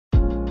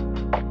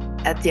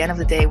at the end of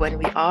the day, when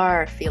we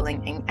are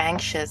feeling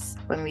anxious,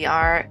 when we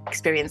are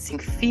experiencing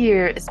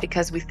fear, it's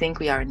because we think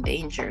we are in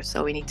danger.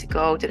 So we need to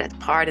go to that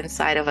part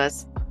inside of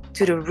us,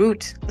 to the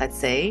root, let's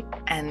say,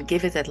 and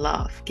give it that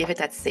love, give it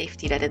that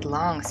safety that it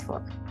longs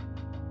for.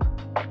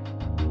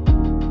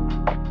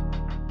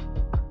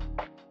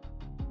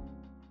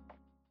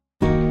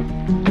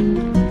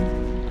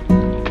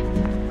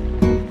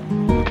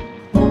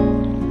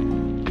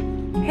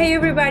 Hey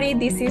everybody,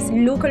 this is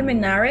Lu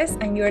Colmenares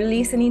and you're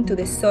listening to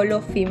the Solo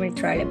Female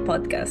Traveler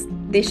podcast,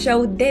 the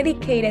show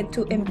dedicated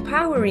to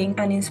empowering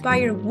and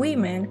inspire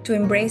women to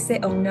embrace the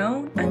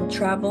unknown and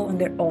travel on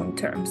their own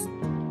terms.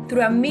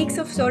 Through a mix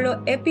of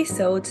solo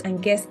episodes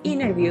and guest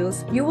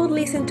interviews, you will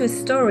listen to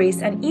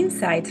stories and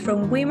insights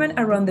from women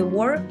around the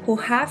world who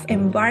have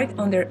embarked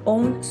on their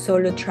own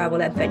solo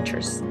travel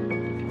adventures.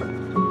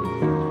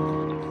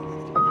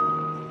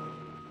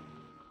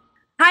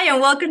 Hi, and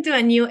welcome to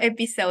a new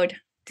episode.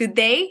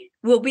 Today,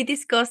 we'll be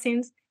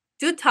discussing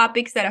two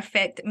topics that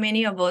affect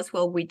many of us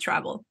while we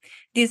travel.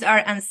 These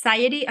are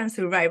anxiety and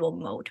survival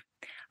mode.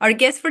 Our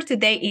guest for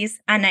today is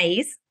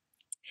Anaïs.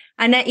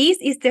 Anaïs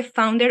is the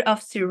founder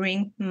of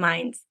Serene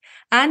Minds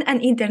and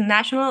an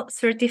international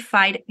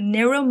certified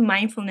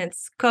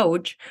neuromindfulness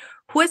coach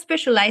who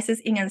specializes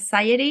in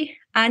anxiety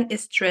and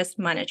stress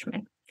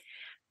management.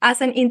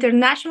 As an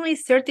internationally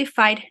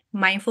certified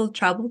mindful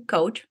travel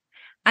coach,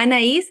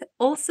 Anaïs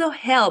also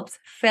helps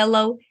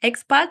fellow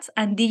expats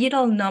and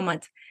digital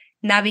nomads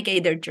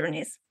navigate their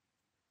journeys.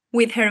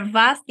 With her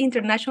vast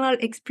international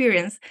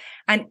experience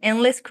and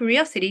endless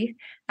curiosity,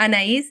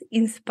 Anaïs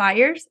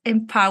inspires,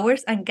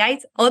 empowers, and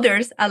guides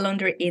others along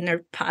their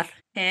inner path.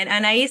 And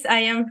Anaïs, I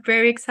am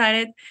very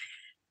excited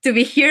to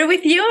be here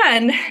with you.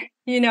 And,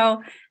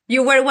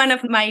 you were one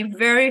of my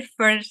very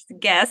first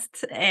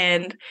guests,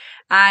 and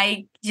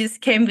I just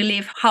can't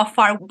believe how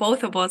far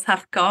both of us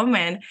have come.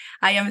 And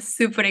I am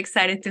super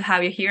excited to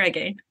have you here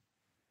again.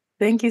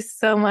 Thank you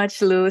so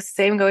much, Lou.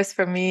 Same goes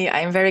for me.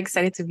 I'm very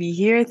excited to be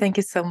here. Thank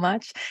you so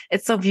much.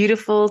 It's so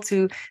beautiful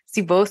to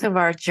see both of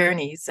our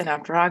journeys and our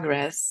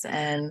progress,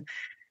 and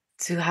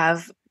to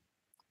have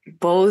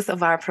both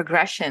of our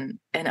progression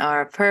and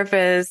our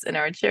purpose and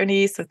our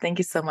journey. So thank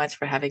you so much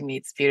for having me.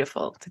 It's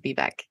beautiful to be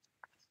back.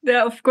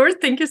 Yeah, of course.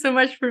 Thank you so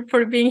much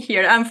for being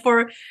here and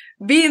for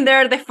being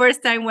there the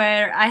first time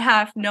where I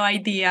have no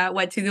idea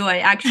what to do. I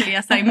actually,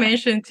 as I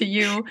mentioned to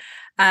you,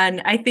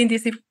 and I think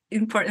this is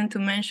important to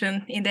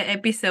mention in the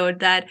episode,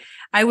 that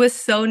I was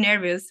so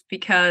nervous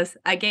because,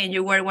 again,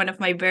 you were one of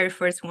my very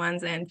first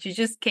ones and you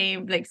just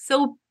came like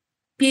so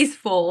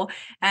peaceful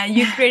and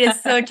you created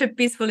such a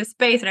peaceful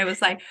space. And I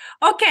was like,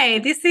 okay,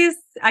 this is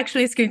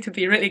actually it's going to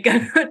be really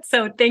good.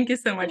 So thank you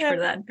so much for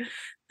that.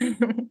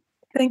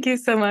 Thank you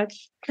so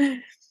much.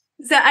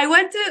 So I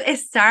want to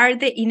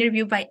start the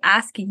interview by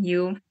asking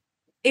you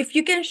if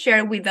you can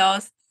share with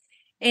us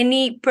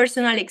any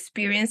personal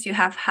experience you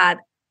have had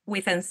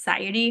with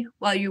anxiety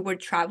while you were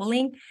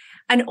traveling,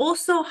 and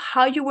also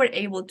how you were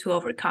able to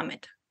overcome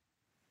it.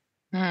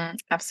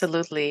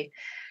 Absolutely.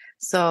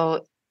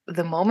 So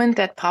the moment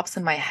that pops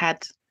in my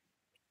head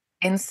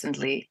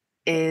instantly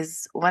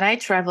is when I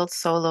traveled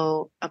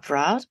solo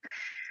abroad,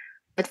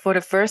 but for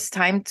the first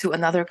time to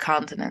another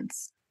continent,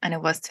 and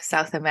it was to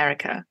South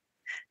America.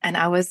 And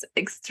I was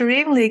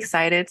extremely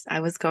excited. I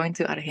was going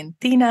to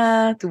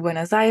Argentina, to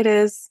Buenos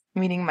Aires,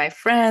 meeting my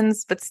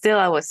friends, but still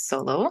I was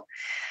solo.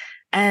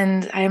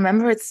 And I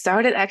remember it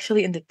started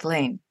actually in the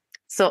plane.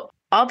 So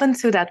up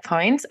until that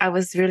point, I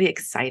was really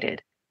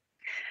excited.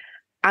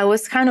 I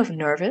was kind of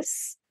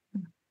nervous,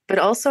 but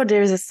also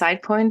there's a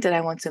side point that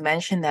I want to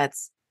mention,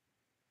 that's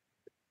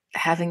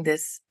having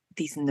these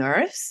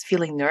nerves,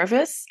 feeling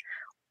nervous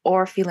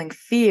or feeling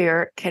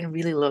fear can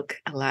really look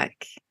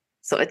alike.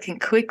 So it can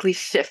quickly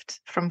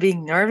shift from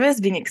being nervous,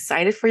 being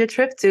excited for your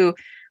trip, to,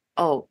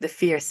 oh, the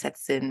fear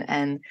sets in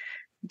and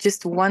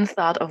just one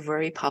thought of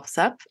worry pops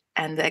up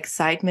and the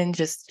excitement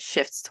just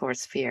shifts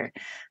towards fear.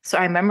 So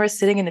I remember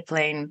sitting in the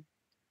plane,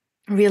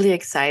 really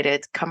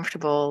excited,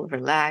 comfortable,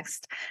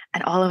 relaxed.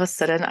 And all of a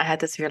sudden I had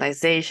this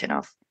realization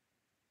of,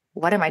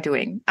 what am I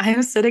doing? I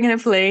am sitting in a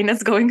plane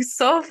that's going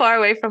so far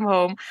away from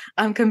home.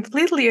 I'm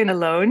completely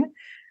alone.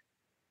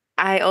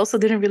 I also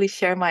didn't really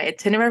share my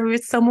itinerary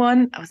with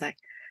someone. I was like,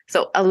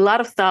 so a lot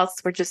of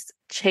thoughts were just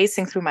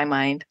chasing through my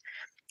mind.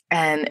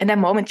 And in that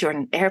moment, you're in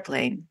an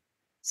airplane.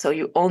 So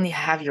you only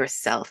have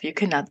yourself. You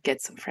cannot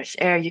get some fresh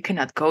air. You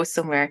cannot go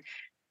somewhere.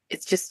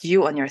 It's just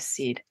you on your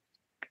seat.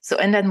 So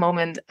in that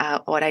moment,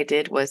 what I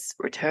did was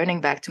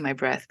returning back to my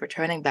breath,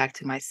 returning back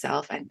to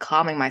myself and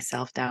calming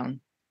myself down.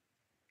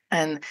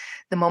 And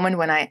the moment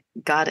when I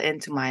got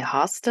into my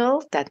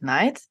hostel that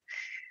night,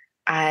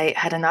 I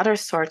had another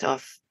sort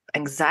of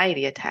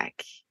anxiety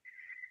attack.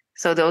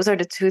 So those are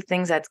the two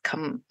things that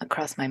come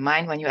across my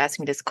mind when you ask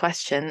me this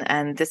question.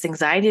 And this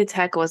anxiety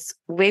attack was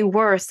way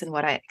worse than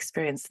what I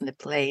experienced in the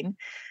plane.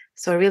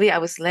 So really, I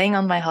was laying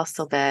on my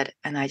hostel bed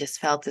and I just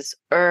felt this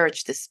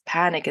urge, this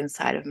panic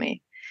inside of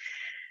me.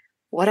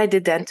 What I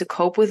did then to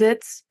cope with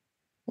it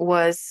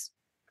was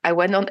I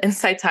went on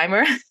Insight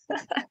Timer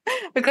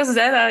because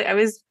then I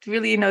was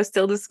really,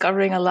 still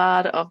discovering a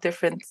lot of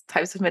different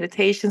types of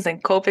meditations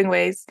and coping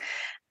ways.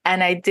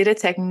 And I did a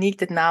technique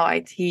that now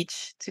I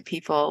teach to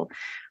people,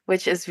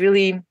 which is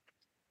really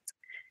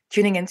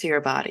tuning into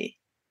your body,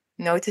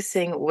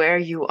 noticing where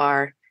you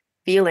are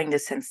feeling the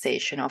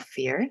sensation of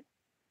fear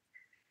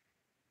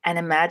and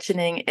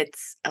imagining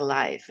it's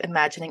alive,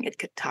 imagining it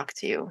could talk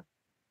to you,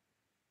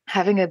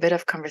 having a bit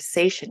of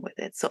conversation with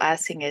it. So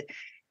asking it,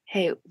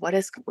 hey, what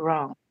is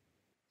wrong?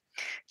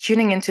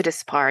 Tuning into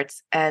this part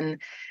and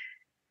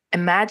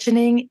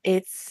imagining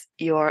it's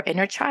your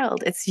inner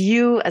child. It's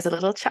you as a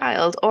little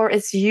child, or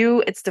it's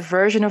the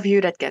version of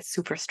you that gets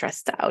super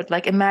stressed out.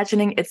 Like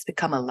imagining it's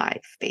become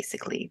alive,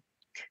 basically.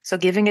 So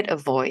giving it a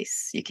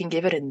voice, you can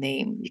give it a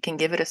name, you can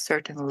give it a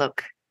certain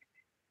look,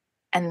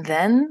 and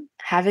then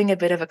having a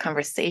bit of a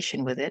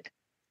conversation with it,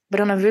 but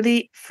on a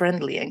really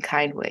friendly and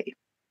kind way.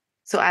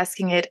 So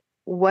asking it,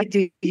 what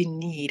do you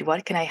need?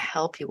 What can I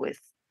help you with?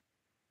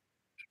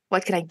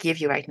 What can I give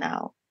you right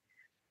now?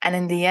 And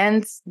in the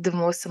end, the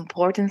most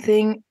important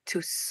thing,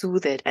 to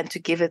soothe it and to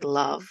give it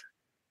love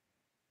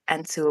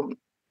and to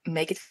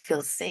make it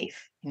feel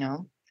safe,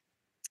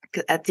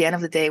 'Cause at the end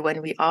of the day,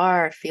 when we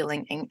are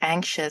feeling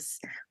anxious,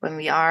 when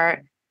we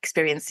are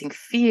experiencing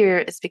fear,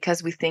 it's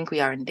because we think we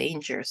are in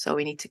danger. So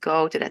we need to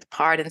go to that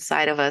part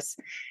inside of us,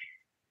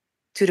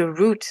 to the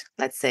root,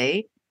 let's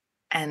say,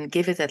 and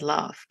give it that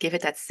love, give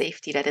it that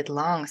safety that it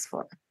longs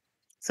for.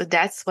 So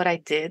that's what I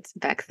did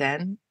back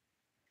then.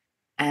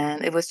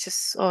 And it was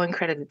just so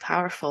incredibly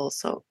powerful.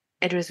 So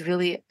it was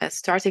really a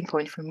starting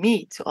point for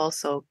me to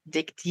also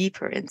dig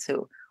deeper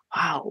into,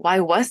 wow,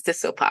 why was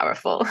this so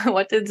powerful?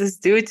 What did this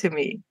do to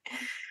me?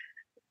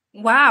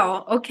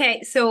 Wow.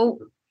 Okay. So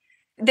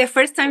the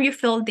first time you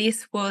felt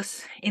this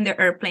was in the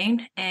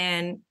airplane,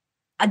 and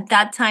at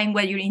that time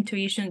what your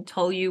intuition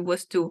told you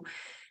was to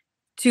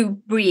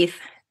breathe,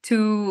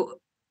 to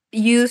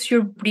use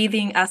your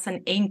breathing as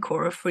an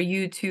anchor for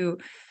you to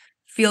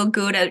feel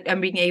good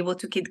and being able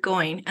to keep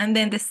going. And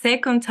then the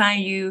second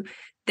time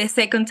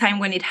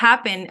when it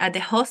happened at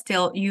the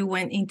hostel, you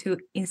went into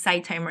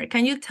Insight Timer.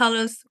 Can you tell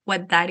us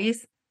what that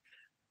is?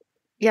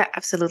 Yeah,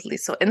 absolutely.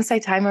 So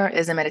Insight Timer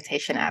is a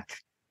meditation app.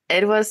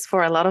 It was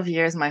for a lot of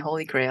years my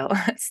holy grail.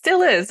 It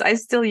still is. I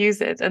still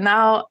use it. And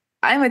now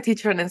I'm a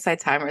teacher on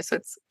Insight Timer. So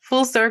it's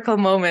full circle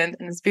moment,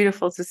 and it's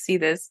beautiful to see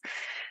this.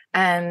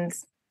 And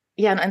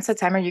yeah, on Insight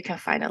Timer, you can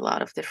find a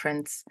lot of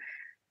different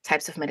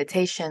types of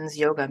meditations,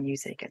 yoga,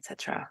 music,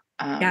 etc.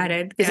 Got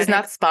it. This is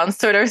not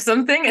sponsored or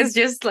something. It's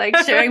just like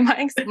sharing my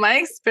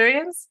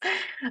experience.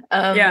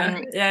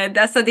 Yeah,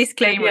 that's a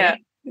disclaimer. Yeah.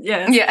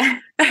 Yes.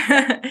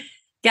 Yeah.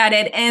 Got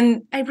it.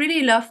 And I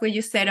really love what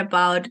you said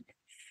about,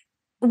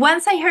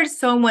 once I heard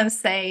someone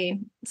say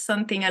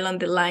something along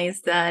the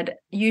lines that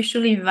you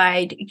should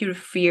invite your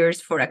fears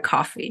for a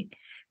coffee.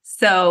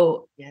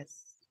 So Yes.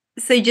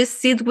 So just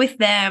sit with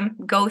them,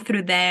 go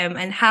through them,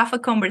 and have a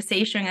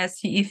conversation as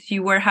if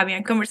you were having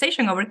a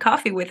conversation over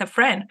coffee with a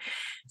friend.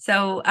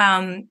 So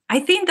I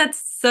think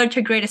that's such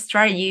a great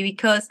strategy,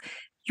 because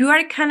you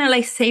are kind of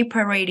like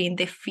separating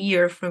the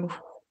fear from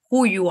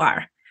who you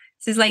are.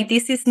 So it's like,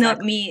 this is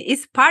not me.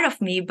 It's part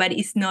of me, but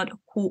it's not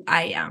who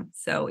I am.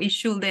 So it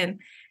shouldn't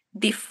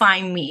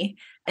define me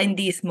in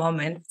this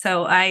moment.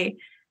 So I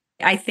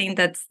think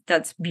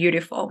that's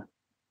beautiful.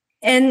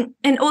 And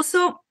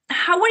also,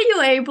 how were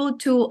you able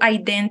to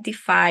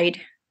identify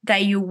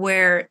that you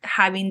were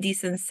having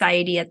these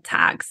anxiety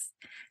attacks?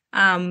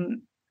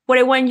 What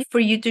I want for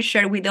you to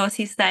share with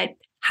us is that,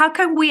 how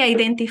can we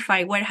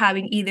identify we're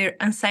having either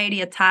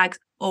anxiety attacks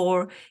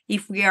or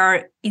if we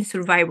are in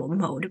survival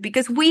mode?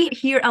 Because we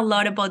hear a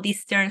lot about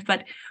these terms,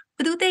 but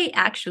what do they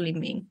actually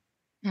mean?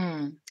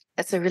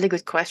 That's a really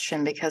good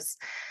question, because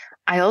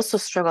I also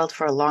struggled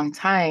for a long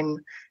time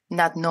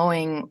not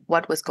knowing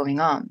what was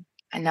going on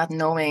and not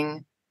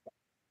knowing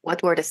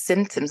what were the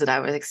symptoms that I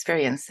was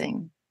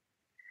experiencing.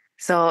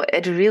 So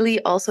it really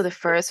also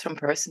differs from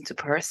person to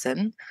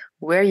person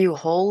where you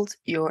hold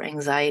your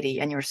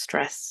anxiety and your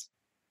stress.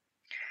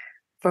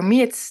 For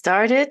me, it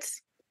started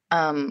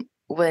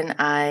when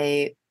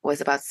I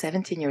was about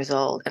 17 years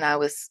old, and I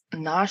was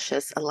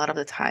nauseous a lot of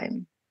the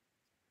time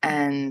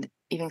and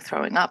even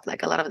throwing up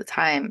like a lot of the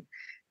time,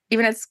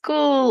 even at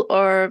school,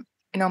 or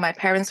my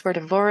parents were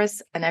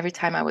divorced, and every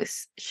time I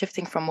was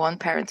shifting from one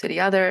parent to the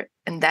other,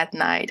 and that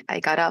night I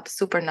got up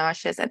super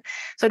nauseous. And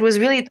so it was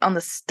really on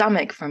the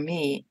stomach for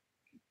me.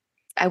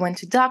 I went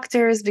to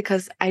doctors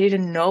because I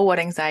didn't know what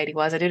anxiety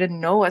was. I didn't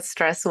know what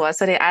stress was.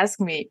 So they asked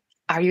me,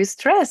 are you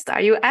stressed?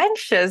 Are you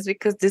anxious?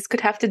 Because this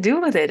could have to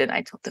do with it. And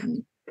I told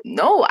them,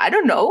 no, I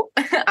don't know.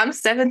 I'm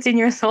 17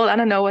 years old. I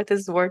don't know what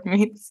this word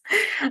means.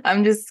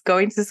 I'm just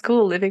going to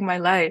school, living my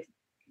life.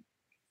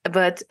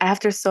 But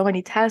after so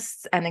many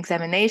tests and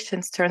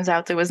examinations, turns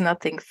out there was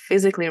nothing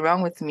physically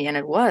wrong with me. And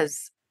it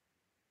was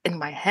in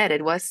my head.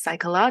 It was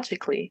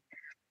psychologically.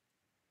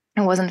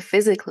 It wasn't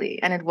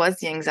physically. And it was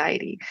the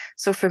anxiety.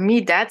 So for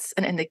me, that's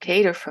an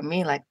indicator for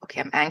me, like,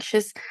 okay, I'm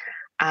anxious.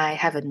 I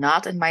have a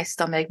knot in my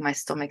stomach. My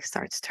stomach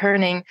starts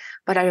turning.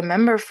 But I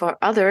remember for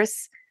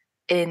others,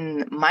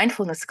 in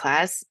mindfulness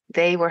class,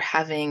 they were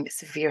having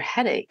severe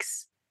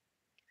headaches.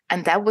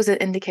 And that was an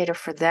indicator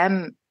for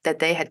them that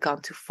they had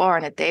gone too far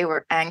and that they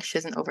were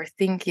anxious and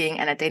overthinking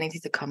and that they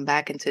needed to come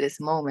back into this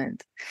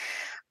moment.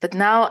 But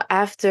now,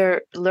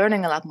 after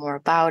learning a lot more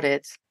about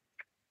it,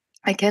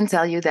 I can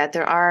tell you that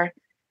there are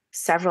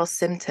several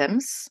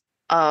symptoms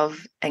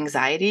of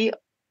anxiety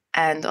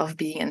and of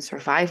being in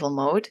survival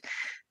mode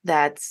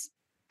that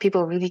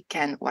people really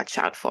can watch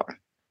out for.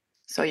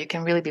 So you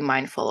can really be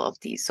mindful of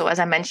these. So as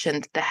I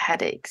mentioned, the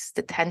headaches,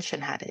 the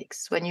tension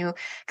headaches, when you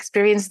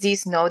experience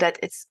these, know that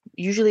it's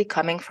usually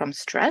coming from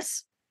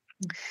stress.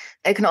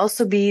 It can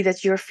also be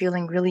that you're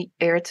feeling really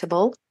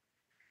irritable,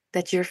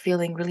 that you're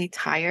feeling really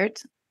tired,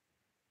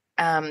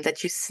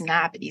 that you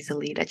snap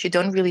easily, that you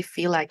don't really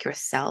feel like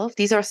yourself.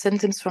 These are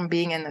symptoms from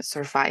being in a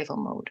survival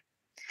mode.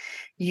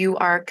 You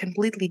are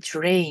completely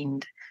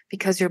drained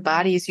because your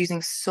body is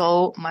using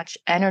so much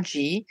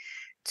energy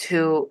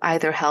to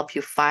either help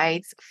you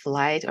fight,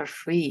 flight, or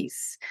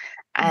freeze.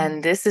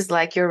 And this is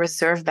like your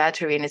reserve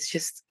battery, and it's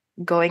just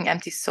going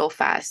empty so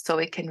fast. So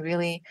it can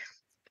really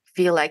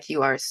feel like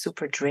you are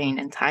super drained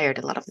and tired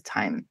a lot of the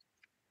time.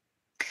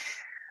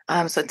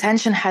 So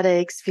tension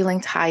headaches,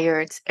 feeling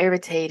tired,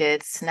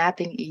 irritated,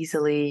 snapping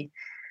easily,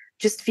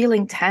 just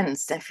feeling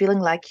tense and feeling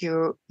like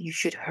you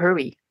should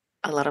hurry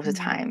a lot of the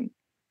time,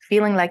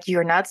 feeling like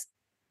you're not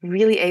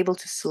really able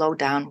to slow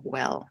down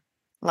well.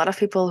 A lot of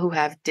people who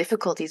have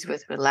difficulties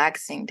with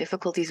relaxing,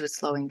 difficulties with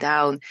slowing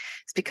down,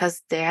 it's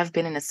because they have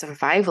been in a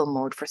survival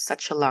mode for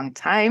such a long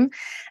time.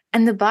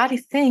 And the body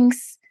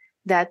thinks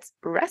that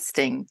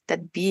resting,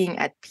 that being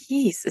at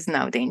peace is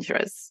now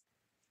dangerous.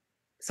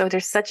 So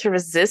there's such a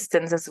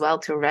resistance as well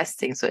to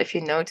resting. So if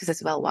you notice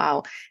as well,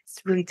 wow,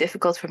 it's really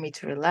difficult for me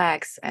to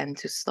relax and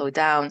to slow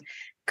down,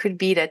 could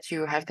be that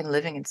you have been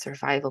living in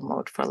survival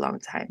mode for a long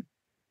time.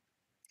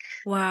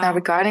 Wow. Now,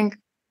 regarding,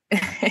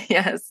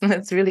 yes,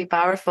 that's really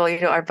powerful.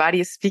 Our body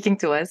is speaking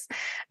to us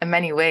in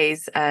many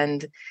ways.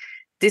 And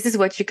this is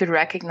what you could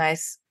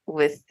recognize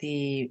with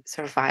the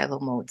survival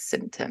mode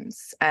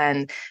symptoms.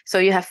 And so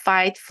you have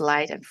fight,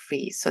 flight, and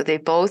freeze. So they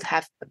both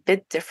have a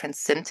bit different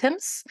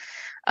symptoms,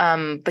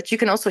 but you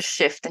can also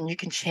shift and you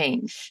can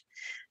change.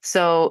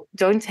 So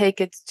don't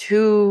take it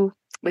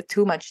with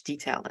too much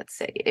detail, let's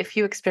say. If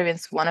you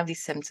experience one of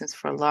these symptoms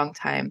for a long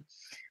time,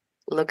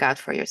 look out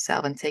for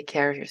yourself and take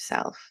care of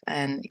yourself.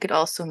 And it could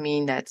also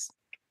mean that,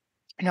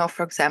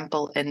 for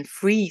example, in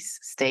freeze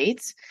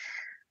states,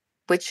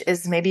 which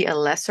is maybe a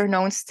lesser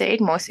known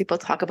state. Most people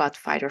talk about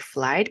fight or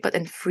flight, but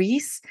in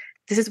freeze,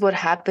 this is what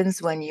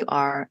happens when you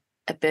are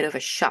a bit of a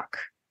shock.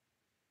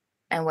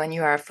 And when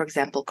you are, for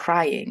example,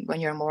 crying, when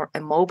you're more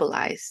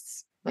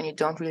immobilized, when you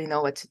don't really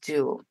know what to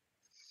do.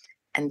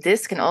 And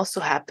this can also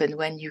happen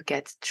when you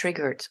get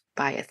triggered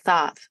by a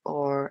thought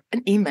or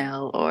an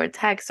email or a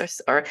text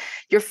or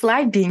your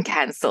flight being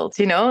canceled,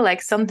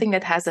 like something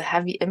that has a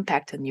heavy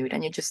impact on you.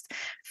 Then you just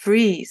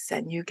freeze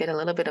and you get a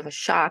little bit of a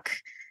shock.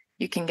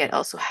 You can get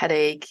also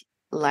headache,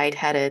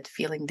 lightheaded,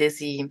 feeling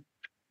dizzy.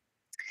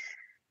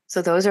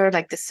 So those are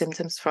like the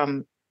symptoms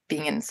from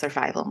being in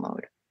survival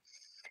mode.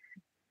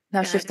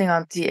 Now, shifting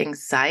on to the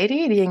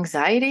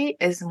anxiety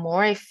is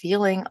more a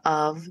feeling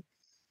of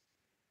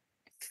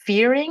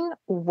fearing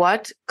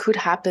what could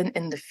happen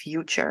in the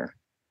future.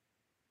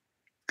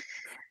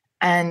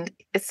 And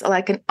it's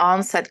like an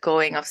onset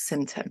going of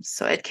symptoms.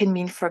 So it can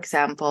mean, for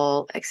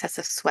example,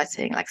 excessive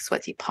sweating, like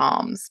sweaty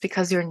palms,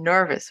 because you're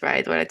nervous,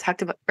 right? What I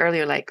talked about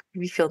earlier, like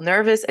we feel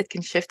nervous, it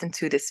can shift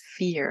into this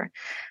fear.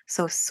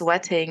 So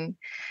sweating,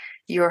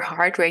 your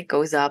heart rate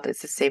goes up.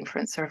 It's the same for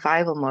in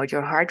survival mode.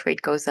 Your heart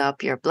rate goes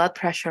up, your blood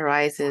pressure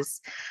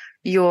rises,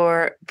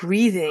 your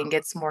breathing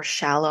gets more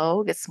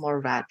shallow, gets more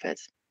rapid.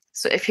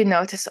 So if you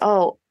notice,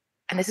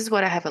 and this is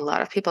what I have a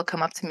lot of people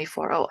come up to me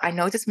for, I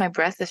notice my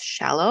breath is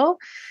shallow.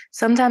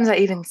 Sometimes I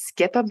even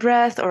skip a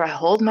breath or I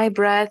hold my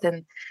breath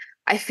and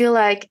I feel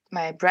like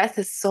my breath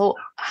is so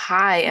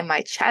high in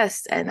my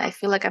chest and I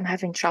feel like I'm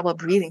having trouble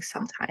breathing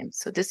sometimes.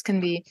 So this can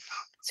be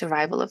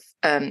a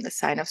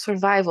sign of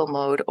survival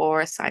mode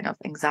or a sign of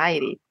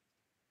anxiety.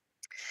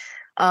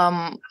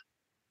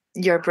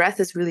 Your breath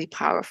is really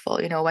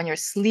powerful. When you're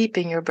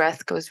sleeping, your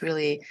breath goes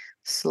really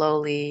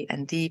slowly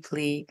and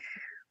deeply.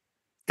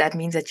 That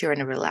means that you're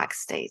in a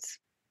relaxed state.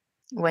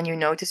 When you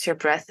notice your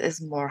breath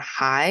is more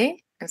high,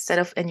 instead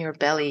of in your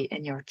belly,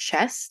 in your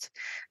chest,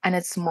 and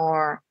it's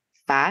more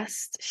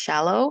fast,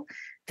 shallow,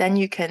 then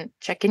you can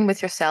check in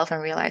with yourself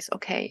and realize,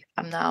 okay,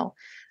 I'm now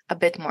a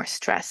bit more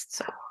stressed.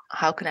 So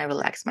how can I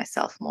relax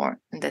myself more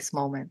in this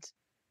moment?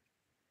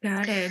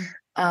 Got it.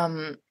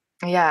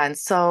 Yeah, and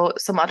so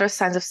some other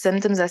signs of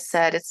symptoms, I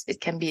said, it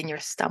can be in your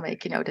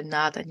stomach, the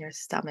knot in your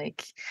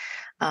stomach,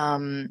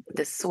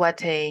 the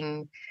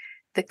sweating,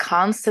 the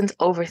constant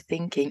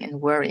overthinking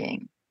and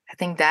worrying. I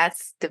think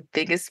that's the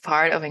biggest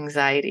part of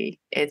anxiety.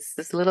 It's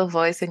this little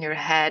voice in your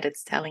head.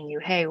 It's telling you,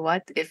 hey,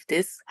 what if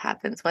this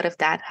happens? What if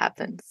that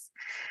happens?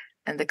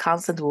 And the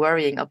constant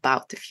worrying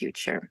about the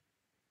future.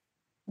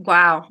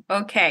 Wow.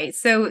 Okay.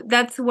 So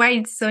that's why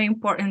it's so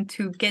important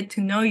to get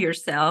to know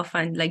yourself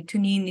and like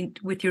tune in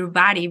with your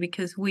body,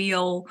 because we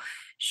all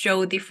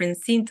show different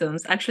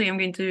symptoms. Actually, I'm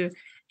going to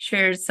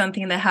share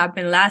something that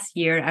happened last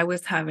year. I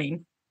was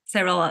having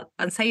several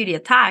anxiety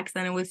attacks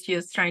and I was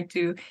just trying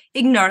to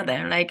ignore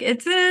them. Like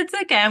it's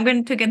okay. I'm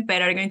going to get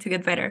better. I'm going to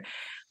get better.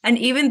 And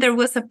even there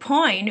was a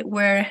point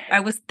where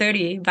I was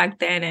 30 back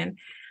then and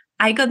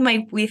I got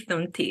my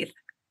wisdom teeth.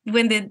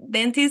 When the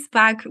dentist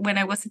back when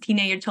I was a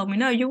teenager told me,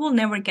 no, you will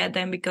never get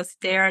them because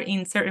they are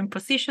in certain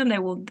position,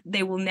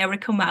 they will never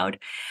come out.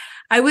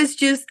 I was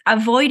just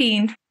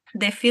avoiding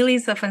the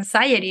feelings of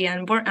anxiety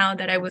and burnout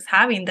that I was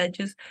having, that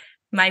just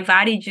my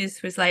body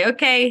just was like,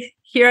 okay,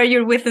 here are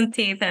your wisdom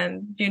teeth,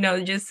 and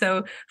just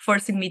so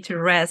forcing me to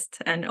rest.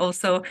 And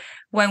also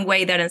one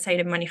way that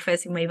anxiety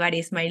manifests in my body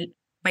is my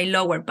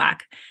lower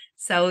back.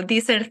 So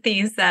these are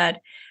things that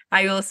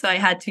I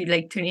had to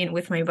like tune in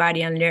with my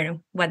body and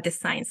learn what the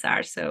signs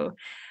are. So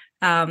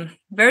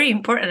very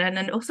important,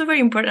 and also very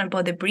important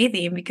about the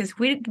breathing, because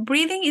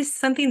breathing is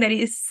something that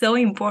is so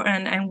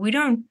important and we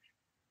don't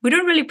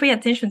really pay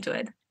attention to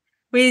it.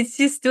 We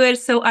just do it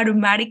so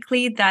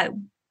automatically that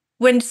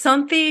when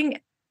something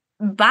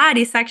bad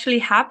is actually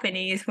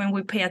happening is when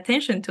we pay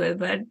attention to it.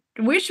 But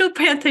we should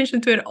pay attention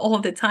to it all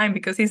the time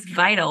because it's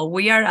vital.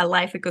 We are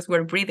alive because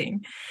we're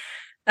breathing.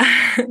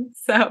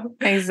 So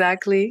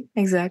Exactly.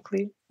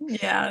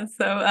 yeah.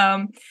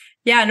 So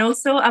yeah, and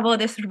also about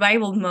the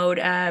survival mode.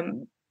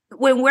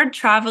 When we're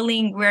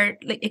traveling, we're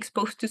like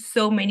exposed to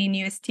so many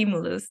new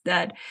stimulus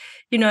that,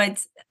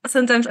 it's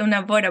sometimes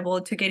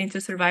unavoidable to get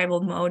into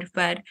survival mode.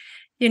 But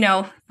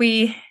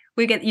we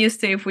get used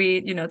to if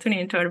we tune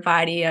into our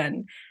body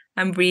and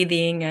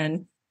breathing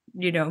and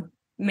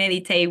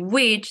meditate,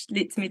 which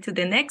leads me to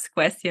the next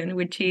question,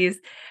 which is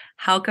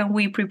how can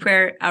we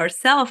prepare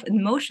ourselves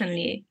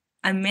emotionally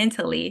and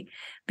mentally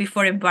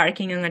before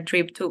embarking on a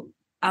trip to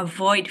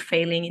avoid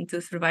failing into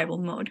survival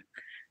mode?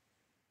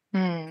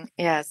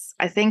 Yes,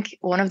 I think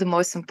one of the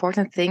most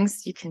important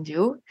things you can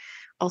do,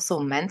 also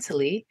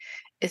mentally,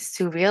 is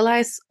to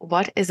realize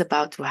what is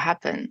about to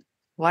happen.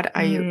 What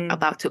are you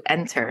about to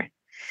enter?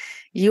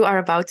 You are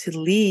about to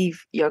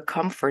leave your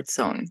comfort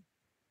zone,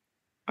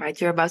 right?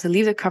 You're about to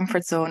leave the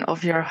comfort zone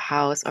of your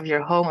house, of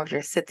your home, of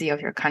your city, of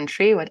your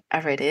country,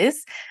 whatever it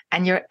is,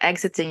 and you're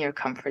exiting your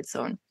comfort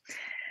zone.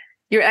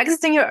 You're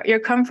exiting your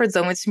comfort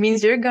zone, which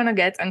means you're going to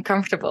get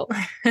uncomfortable.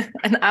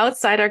 And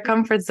outside our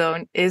comfort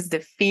zone is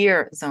the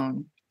fear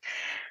zone.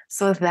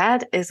 So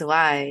that is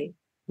why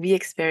we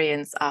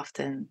experience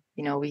often,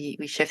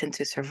 we shift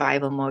into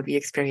survival mode. We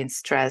experience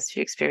stress,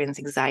 we experience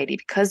anxiety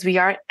because we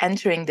are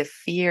entering the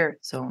fear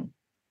zone.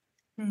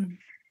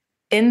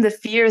 In the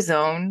fear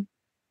zone,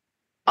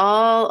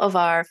 all of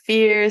our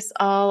fears,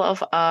 all of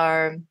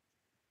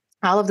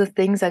the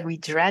things that we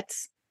dread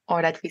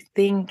or that we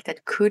think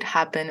that could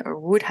happen or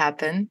would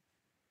happen,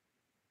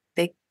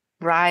 they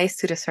rise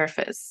to the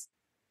surface.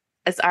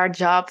 It's our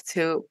job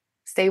to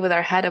stay with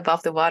our head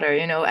above the water,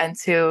 and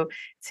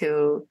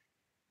to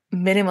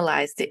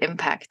minimize the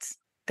impact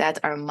that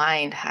our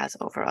mind has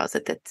over us,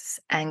 that this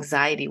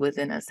anxiety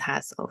within us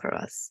has over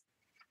us.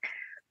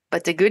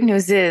 But the good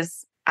news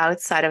is,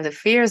 outside of the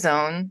fear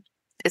zone,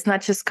 it's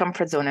not just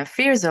comfort zone and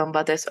fear zone,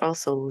 but there's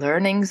also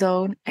learning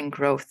zone and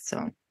growth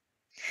zone.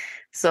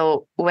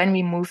 So when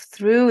we move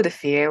through the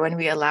fear, when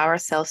we allow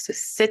ourselves to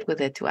sit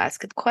with it, to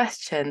ask it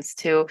questions,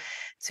 to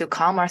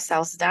calm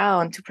ourselves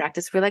down, to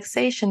practice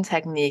relaxation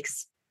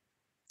techniques,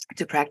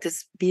 to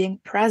practice being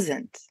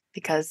present,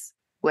 because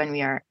when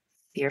we are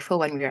fearful,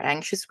 when we are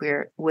anxious,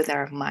 we're with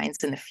our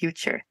minds in the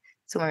future.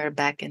 So when we're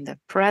back in the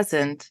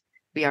present,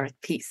 we are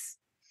at peace.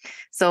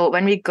 So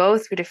when we go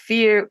through the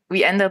fear,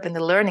 we end up in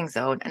the learning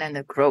zone and in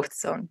the growth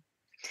zone.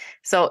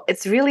 So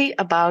it's really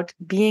about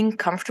being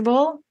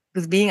comfortable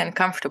with being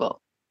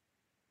uncomfortable.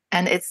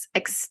 And it's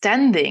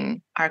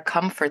extending our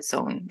comfort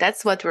zone.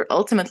 That's what we're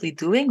ultimately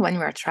doing when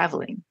we're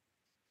traveling.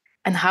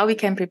 And how we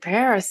can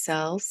prepare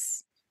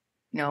ourselves,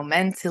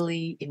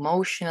 mentally,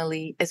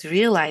 emotionally, is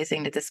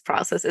realizing that this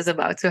process is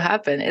about to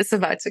happen. It's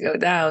about to go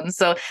down.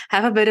 So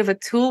have a bit of a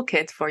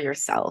toolkit for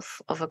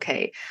yourself of,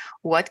 okay,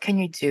 what can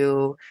you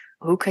do?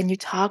 Who can you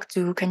talk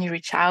to? Who can you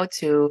reach out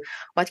to?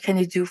 What can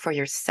you do for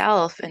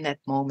yourself in that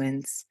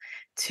moment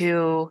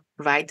to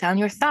write down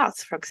your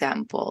thoughts, for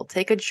example?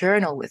 Take a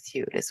journal with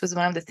you. This was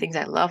one of the things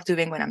I love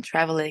doing when I'm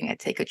traveling. I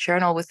take a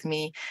journal with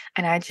me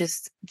and I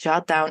just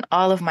jot down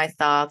all of my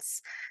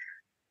thoughts,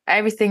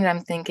 everything that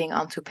I'm thinking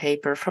onto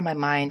paper, from my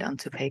mind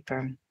onto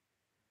paper.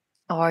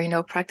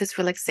 Or, practice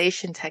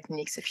relaxation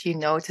techniques if you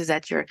notice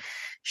that you're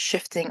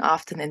shifting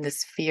often in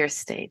this fear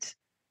state.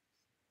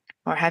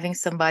 Or having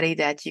somebody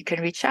that you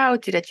can reach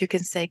out to, that you can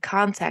stay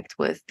contact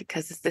with,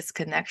 because this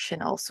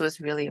connection also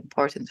is really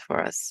important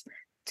for us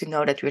to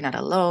know that we're not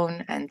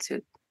alone and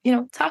to,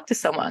 talk to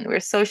someone. We're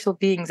social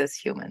beings as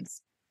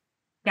humans.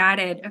 Got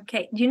it.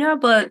 Okay.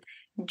 About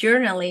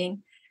journaling,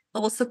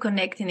 also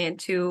connecting it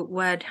to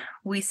what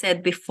we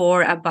said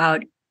before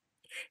about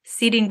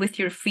sitting with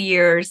your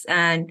fears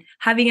and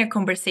having a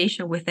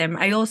conversation with them.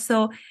 I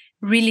also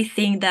really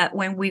think that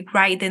when we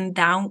write them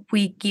down,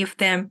 we give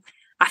them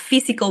a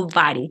physical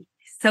body.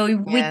 So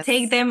we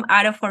take them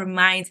out of our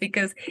minds,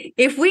 because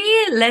if we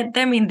let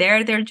them in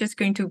there, they're just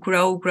going to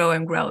grow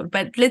and grow.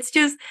 But let's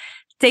just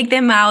take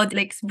them out,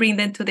 like bring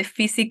them to the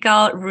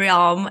physical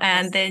realm,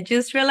 and then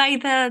just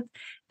realize that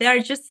they are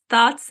just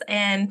thoughts.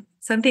 And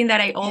something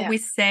that I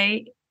always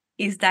say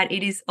is that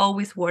it is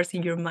always worse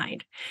in your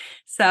mind.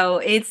 So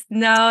it's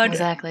not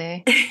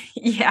exactly.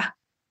 yeah.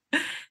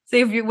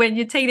 So when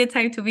you take the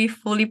time to be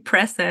fully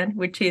present,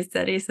 which is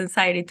that is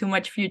anxiety, too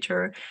much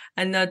future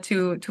and not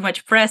too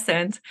much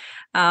present.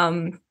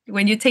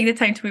 When you take the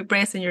time to be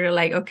present, you're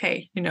like,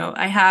 okay,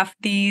 I have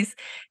these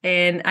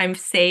and I'm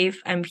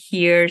safe, I'm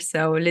here.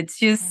 So let's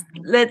just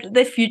let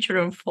the future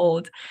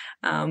unfold.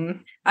 I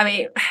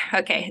mean,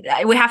 okay,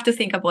 we have to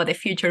think about the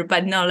future,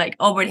 but not like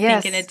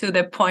overthinking it to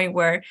the point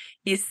where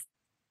it's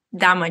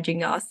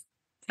damaging us.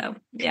 So,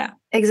 yeah.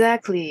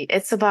 Exactly.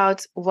 It's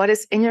about what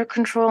is in your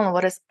control and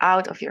what is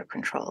out of your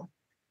control.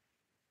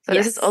 So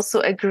this is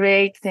also a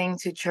great thing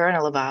to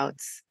journal about.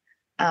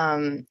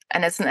 And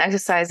it's an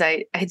exercise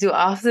I do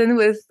often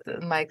with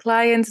my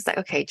clients. It's like,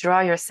 okay,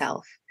 draw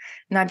yourself.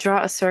 Now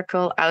draw a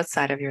circle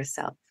outside of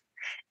yourself.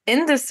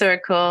 In the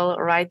circle,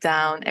 write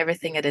down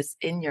everything that is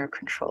in your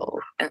control.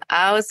 And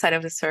outside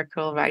of the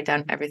circle, write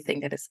down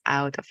everything that is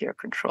out of your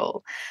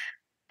control.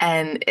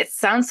 And it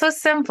sounds so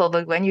simple,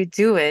 but when you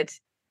do it,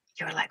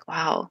 you're like,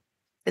 wow,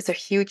 there's a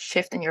huge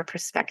shift in your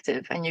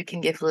perspective, and you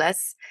can give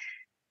less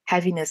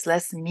heaviness,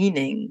 less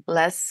meaning,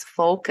 less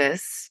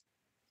focus,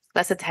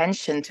 less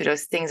attention to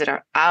those things that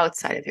are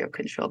outside of your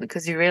control,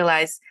 because you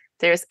realize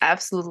there's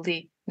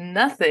absolutely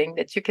nothing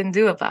that you can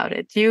do about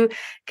it. You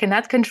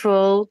cannot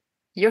control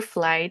your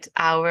flight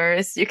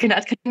hours. You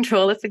cannot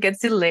control if it gets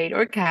delayed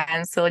or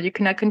canceled. You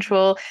cannot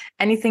control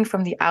anything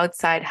from the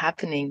outside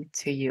happening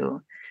to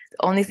you.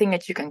 The only thing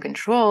that you can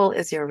control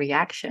is your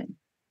reaction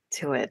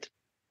to it.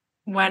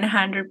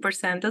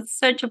 100%. That's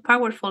such a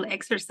powerful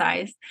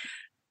exercise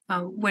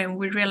when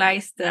we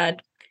realize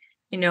that,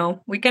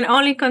 we can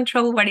only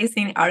control what is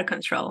in our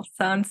control.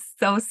 Sounds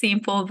so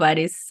simple, but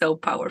it's so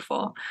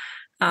powerful.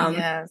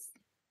 Yes.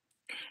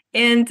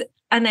 And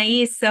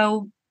Anaïs,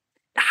 so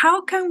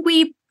how can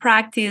we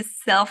practice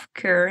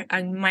self-care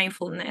and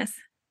mindfulness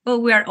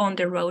while we are on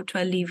the road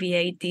to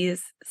alleviate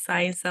these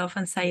signs of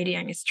anxiety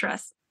and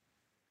stress?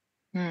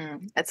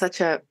 It's such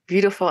a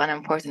beautiful and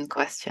important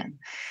question,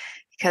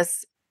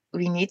 because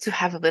we need to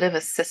have a bit of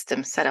a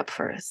system set up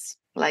first,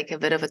 like a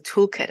bit of a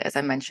toolkit, as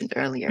I mentioned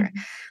earlier.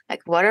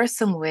 Like, what are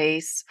some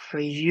ways for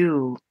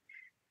you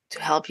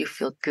to help you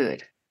feel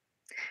good?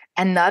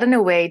 And not in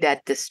a way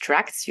that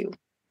distracts you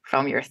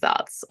from your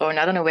thoughts, or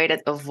not in a way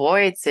that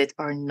avoids it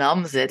or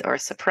numbs it or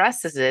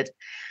suppresses it,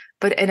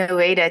 but in a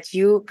way that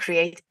you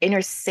create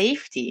inner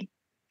safety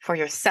for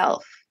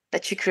yourself,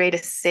 that you create a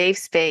safe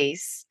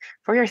space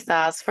for your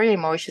thoughts, for your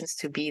emotions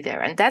to be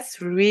there. And that's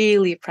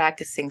really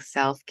practicing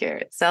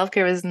self-care.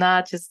 Self-care is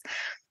not just,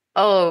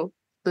 oh,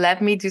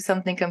 let me do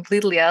something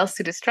completely else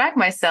to distract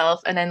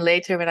myself, and then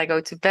later when I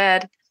go to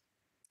bed,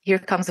 here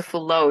comes a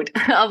full load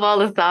of all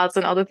the thoughts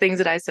and all the things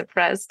that I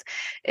suppressed.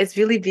 It's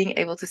really being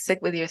able to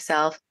sit with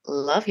yourself,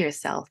 love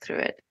yourself through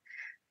it.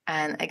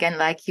 And again,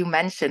 like you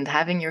mentioned,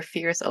 having your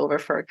fears over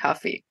for a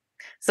coffee.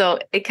 So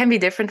it can be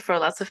different for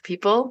lots of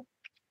people,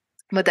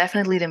 but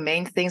definitely the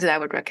main things that I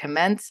would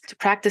recommend to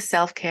practice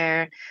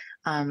self-care,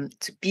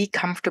 to be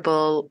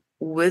comfortable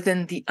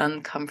within the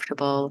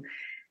uncomfortable,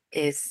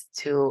 is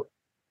to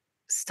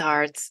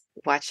start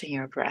watching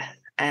your breath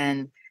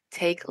and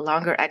take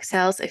longer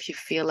exhales if you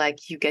feel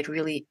like you get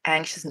really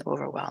anxious and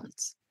overwhelmed.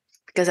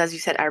 Because as you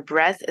said, our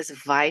breath is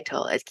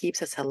vital. It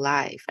keeps us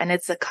alive, and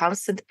it's a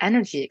constant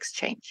energy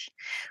exchange.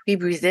 We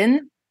breathe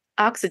in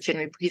oxygen,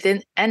 we breathe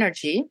in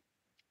energy,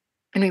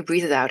 and we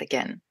breathe it out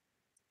again.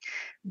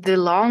 The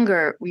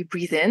longer we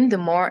breathe in, the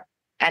more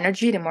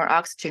energy, the more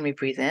oxygen we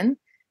breathe in.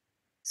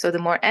 So the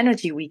more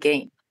energy we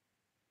gain.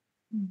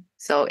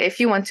 So if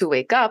you want to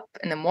wake up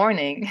in the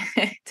morning,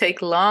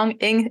 take long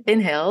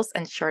inhales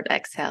and short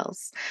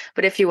exhales.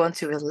 But if you want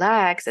to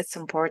relax, it's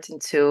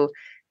important to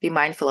be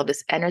mindful of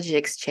this energy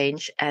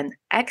exchange and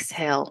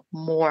exhale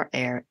more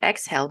air,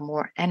 exhale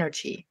more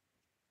energy,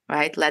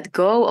 right? Let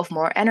go of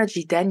more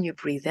energy than you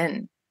breathe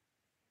in.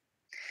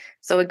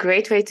 So a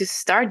great way to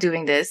start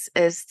doing this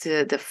is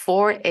the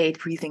 4-8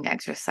 breathing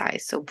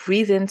exercise. So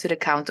breathe into the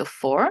count of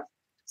 4.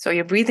 So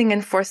you're breathing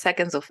in 4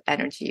 seconds of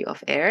energy,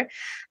 of air,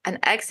 and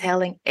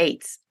exhaling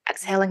 8,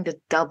 exhaling the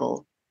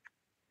double.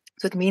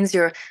 So it means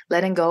you're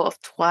letting go of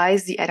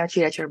twice the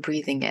energy that you're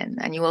breathing in,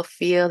 and you will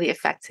feel the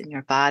effects in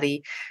your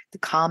body, the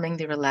calming,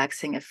 the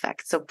relaxing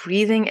effect. So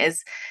breathing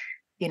is,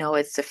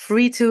 it's a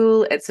free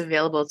tool. It's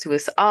available to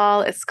us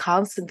all. It's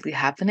constantly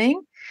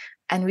happening.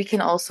 And we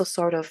can also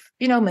sort of,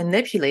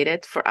 manipulate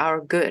it for our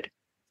good.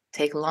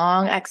 Take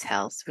long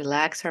exhales,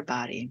 relax our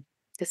body.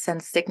 This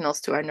sends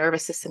signals to our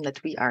nervous system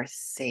that we are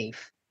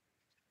safe.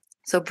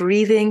 So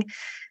breathing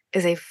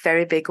is a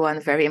very big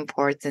one, very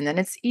important, and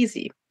it's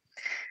easy.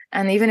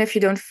 And even if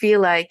you don't feel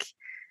like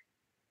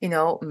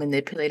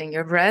manipulating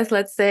your breath,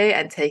 let's say,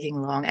 and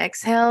taking long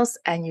exhales,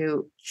 and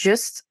you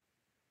just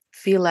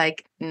feel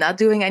like not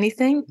doing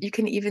anything, you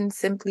can even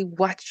simply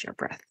watch your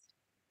breath.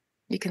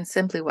 You can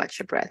simply watch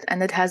your breath,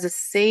 and it has the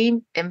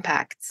same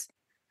impact.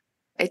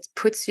 It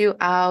puts you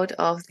out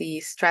of the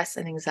stress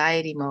and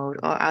anxiety mode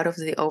or out of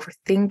the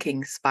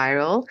overthinking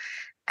spiral.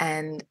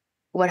 And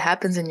what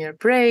happens in your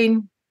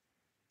brain,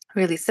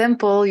 really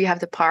simple, you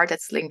have the part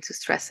that's linked to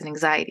stress and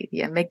anxiety,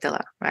 the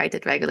amygdala, right?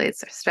 It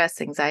regulates our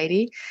stress,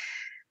 anxiety.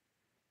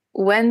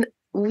 When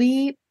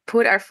we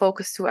put our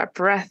focus to our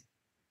breath,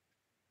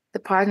 the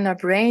part in our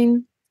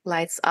brain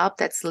lights up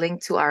that's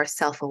linked to our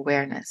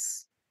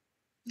self-awareness,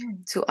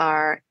 to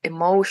our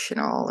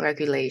emotional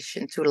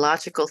regulation, to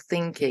logical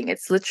thinking.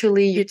 It's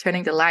literally you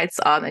turning the lights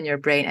on in your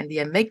brain, and the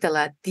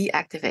amygdala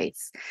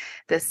deactivates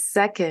the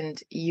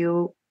second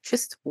you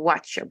just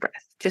watch your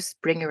breath,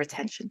 just bring your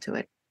attention to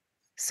it.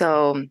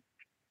 So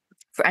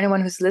for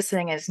anyone who's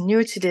listening and is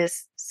new to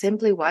this,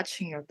 simply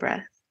watching your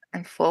breath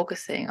and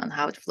focusing on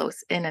how it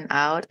flows in and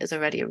out is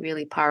already a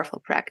really powerful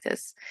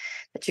practice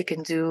that you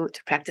can do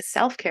to practice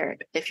self-care.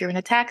 If you're in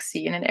a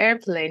taxi, in an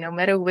airplane, no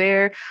matter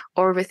where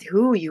or with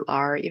who you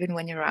are, even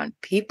when you're around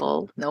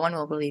people, no one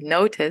will really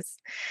notice.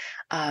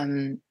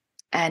 And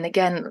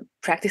again,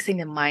 practicing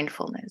the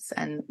mindfulness,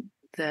 and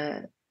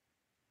the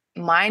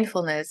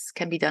mindfulness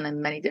can be done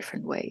in many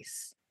different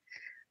ways.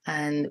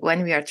 And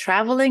when we are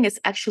traveling, it's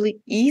actually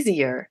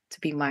easier to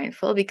be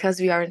mindful because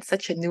we are in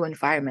such a new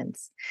environment,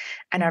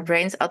 and our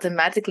brains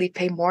automatically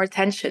pay more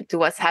attention to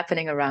what's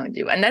happening around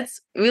you. And that's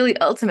really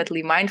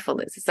ultimately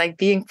mindfulness. It's like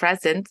being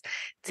present,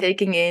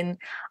 taking in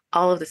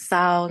all of the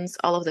sounds,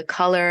 all of the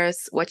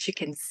colors, what you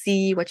can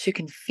see, what you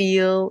can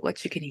feel,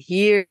 what you can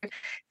hear,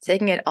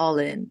 taking it all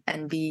in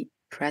and be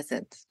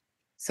present.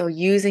 So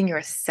using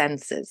your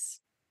senses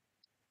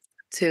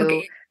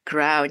to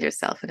ground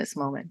yourself in this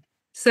moment.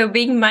 So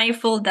being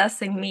mindful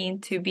doesn't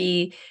mean to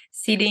be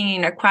sitting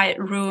in a quiet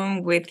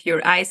room with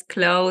your eyes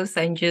closed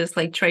and just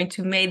like trying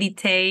to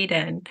meditate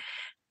and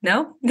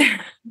no?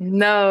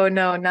 No,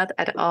 not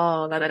at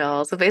all. Not at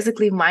all. So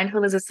basically,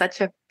 mindfulness is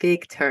such a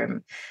big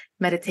term.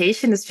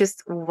 Meditation is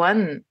just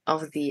one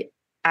of the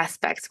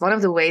aspects, one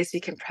of the ways we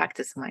can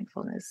practice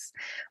mindfulness.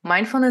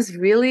 Mindfulness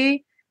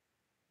really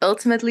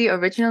ultimately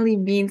originally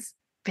means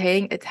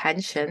paying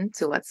attention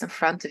to what's in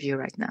front of you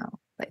right now.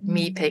 Like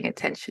me paying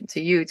attention to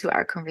you, to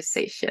our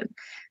conversation,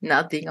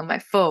 not being on my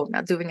phone,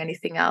 not doing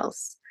anything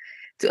else,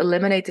 to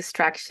eliminate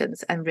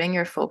distractions and bring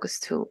your focus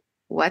to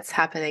what's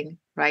happening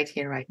right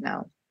here, right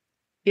now.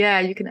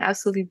 Yeah, you can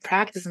absolutely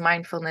practice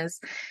mindfulness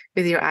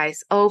with your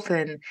eyes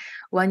open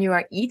when you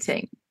are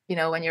eating.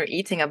 When you're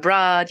eating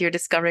abroad, you're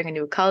discovering a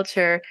new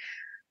culture.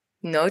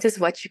 Notice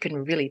what you can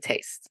really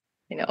taste.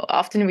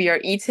 Often we are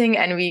eating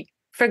and we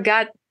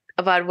forgot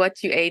about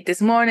what you ate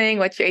this morning,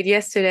 what you ate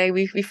yesterday.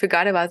 We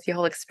forgot about the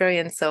whole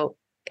experience. So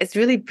it's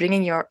really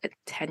bringing your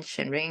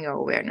attention, bringing your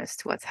awareness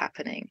to what's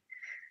happening.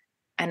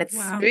 And it's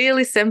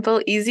really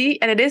simple, easy,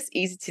 and it is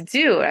easy to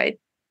do, right?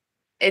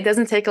 It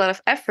doesn't take a lot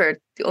of effort.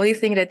 The only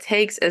thing that it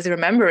takes is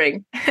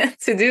remembering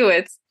to do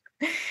it.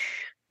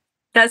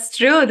 That's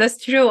true.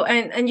 That's true.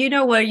 And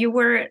while you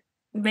were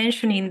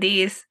mentioning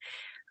this,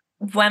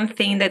 one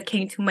thing that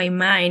came to my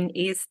mind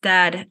is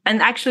that,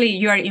 and actually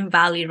you are in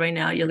Bali right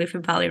now. You live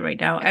in Bali right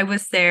now. I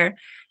was there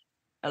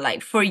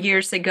like 4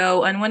 years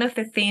ago. And one of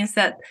the things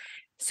that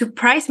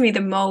surprised me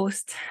the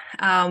most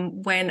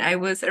when I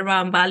was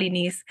around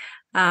Balinese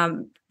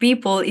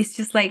people is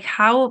just like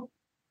how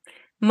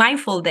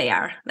mindful they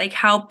are, like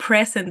how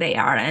present they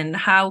are and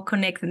how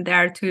connected they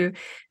are to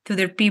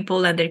their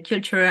people and their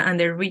culture and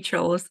their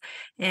rituals.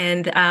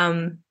 And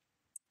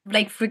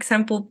like, for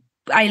example,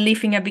 I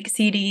live in a big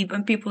city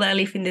and people that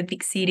live in the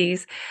big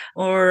cities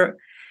or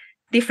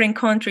different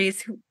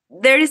countries,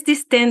 there is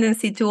this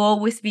tendency to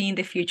always be in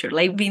the future,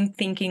 like being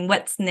thinking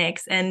what's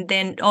next, and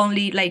then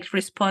only like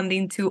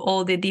responding to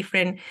all the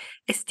different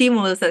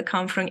stimulus that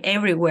come from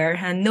everywhere.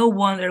 And no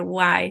wonder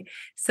why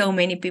so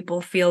many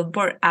people feel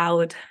burnt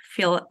out,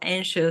 feel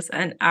anxious,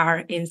 and are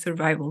in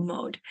survival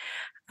mode.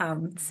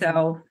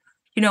 So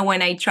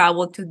when I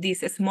travel to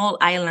these small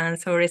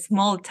islands or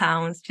small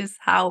towns, just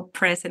how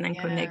present and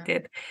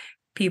connected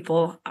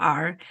people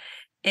are.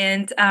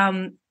 And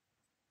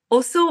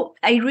also,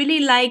 I really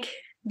like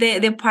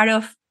the part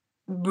of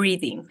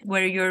breathing,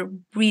 where you're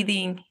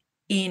breathing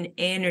in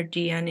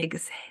energy and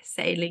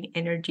exhaling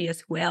energy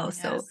as well.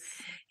 Yes. So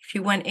if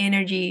you want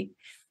energy,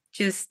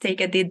 just take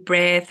a deep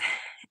breath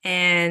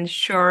and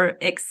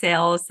short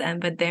exhales.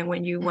 But then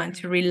when you want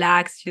to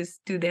relax, just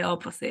do the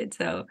opposite.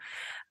 So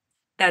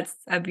that's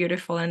a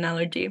beautiful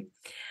analogy.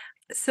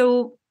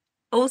 So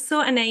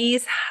also,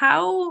 Anaïs,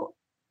 how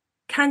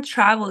can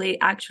travel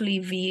actually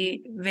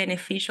be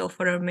beneficial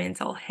for our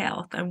mental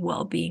health and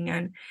well-being?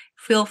 And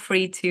feel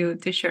free to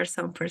share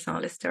some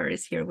personal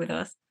stories here with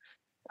us.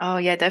 Oh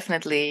yeah,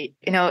 definitely.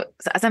 So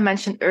as I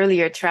mentioned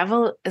earlier,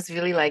 travel is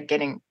really like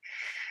getting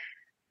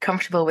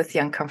comfortable with the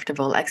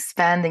uncomfortable,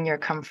 expanding your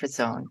comfort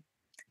zone.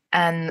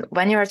 And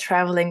when you're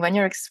traveling, when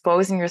you're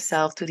exposing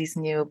yourself to these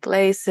new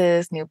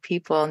places, new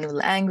people, new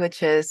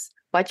languages,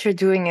 what you're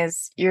doing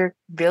is you're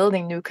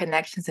building new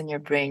connections in your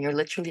brain. You're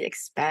literally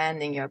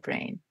expanding your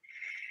brain.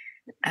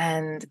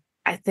 And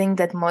I think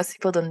that most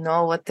people don't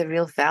know what the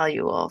real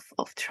value of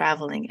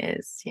traveling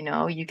is. You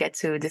know, you get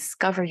to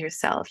discover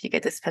yourself, you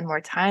get to spend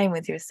more time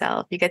with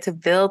yourself, you get to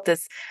build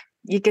this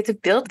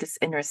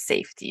inner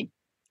safety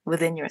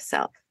within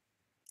yourself.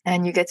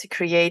 And you get to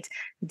create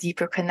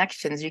deeper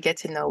connections. You get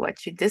to know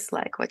what you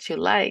dislike, what you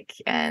like,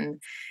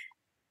 and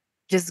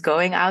just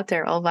going out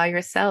there all by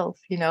yourself,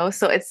 you know?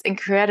 So it's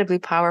incredibly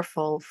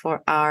powerful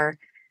for our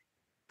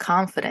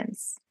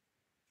confidence,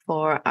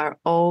 for our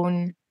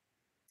own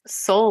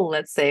soul,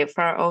 let's say,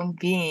 for our own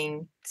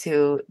being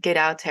to get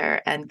out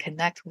there and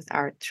connect with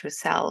our true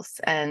selves.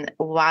 And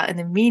while in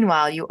the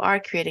meanwhile, you are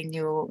creating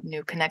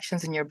new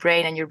connections in your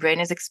brain, and your brain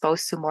is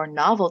exposed to more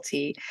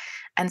novelty.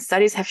 And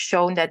studies have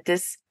shown that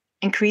this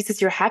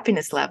increases your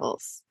happiness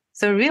levels.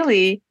 So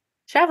really,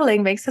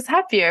 traveling makes us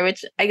happier,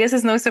 which I guess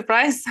is no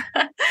surprise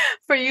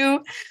for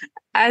you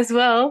as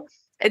well.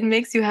 It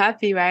makes you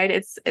happy, right?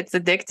 It's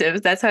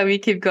addictive. That's why we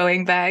keep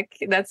going back.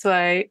 That's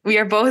why we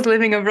are both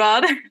living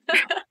abroad.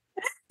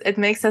 It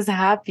makes us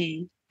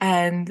happy.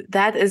 And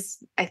that is,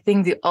 I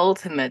think, the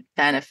ultimate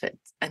benefit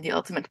and the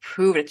ultimate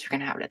proof that you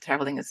can have that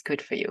traveling is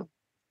good for you.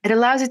 It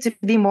allows you to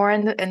be more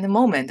in the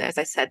moment, as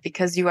I said,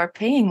 because you are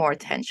paying more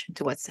attention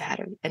to what's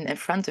ahead of and in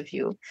front of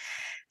you.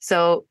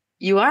 So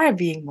you are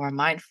being more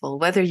mindful,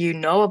 whether you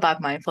know about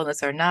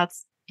mindfulness or not,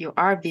 you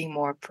are being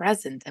more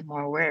present and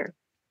more aware.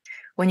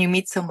 When you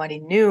meet somebody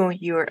new,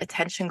 your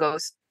attention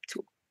goes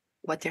to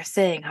what they're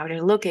saying, how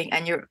they're looking,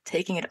 and you're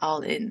taking it all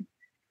in.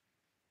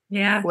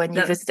 Yeah. When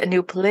you visit a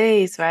new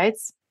place, right?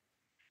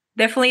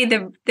 Definitely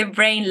the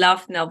brain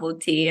loves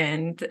novelty.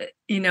 And,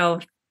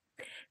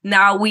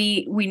 now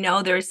we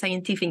know there's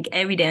scientific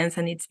evidence,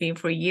 and it's been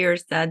for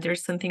years, that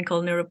there's something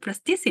called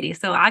neuroplasticity.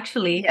 So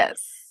actually,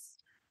 Yes.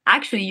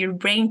 your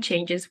brain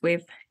changes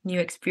with new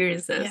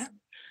experiences. Yeah.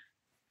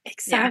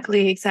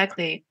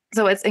 Exactly.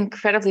 So it's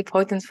incredibly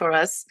potent for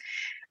us.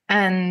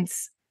 And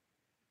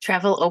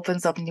travel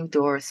opens up new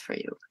doors for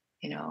you.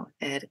 You know,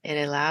 it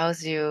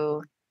allows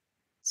you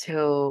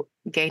to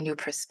gain new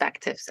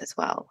perspectives as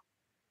well.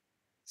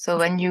 So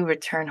when you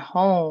return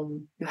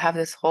home, you have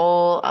this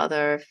whole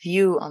other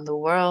view on the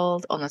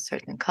world, on a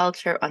certain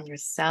culture, on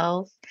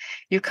yourself.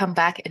 You come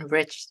back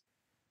enriched.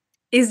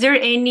 Is there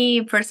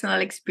any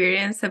personal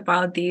experience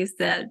about this,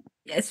 that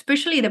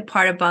especially the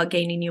part about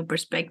gaining new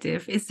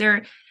perspective? Is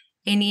there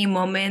any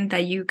moment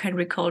that you can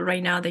recall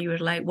right now that you were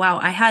like, wow,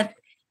 I had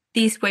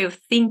this way of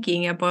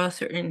thinking about a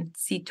certain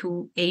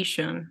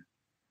situation?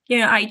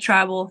 I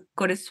travel,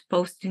 got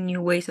exposed to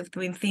new ways of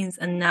doing things,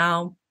 and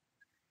now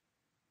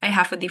I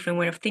have a different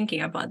way of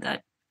thinking about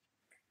that.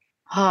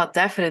 Oh,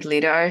 definitely.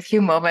 There are a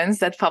few moments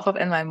that pop up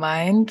in my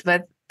mind,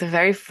 but the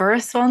very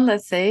first one,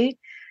 let's say,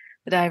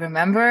 that I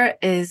remember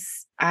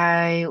is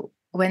I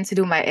went to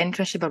do my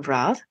internship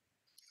abroad.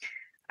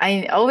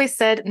 I always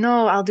said,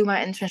 no, I'll do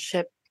my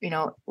internship,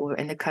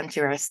 in the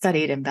country where I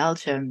studied in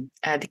Belgium,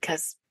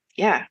 because,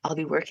 yeah, I'll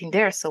be working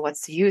there. So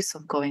what's the use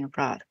of going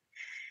abroad?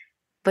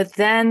 But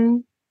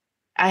then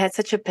I had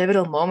such a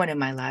pivotal moment in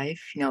my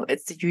life.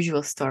 It's the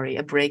usual story.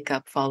 A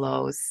breakup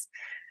follows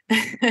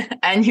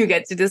and you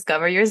get to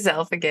discover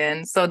yourself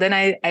again. So then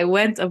I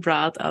went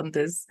abroad on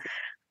this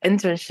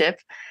internship,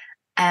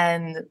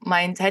 and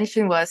my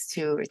intention was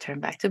to return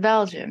back to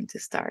Belgium to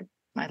start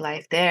my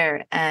life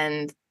there.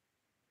 And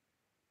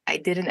I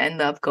didn't end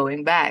up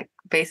going back.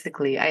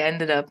 Basically, I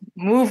ended up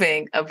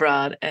moving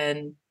abroad,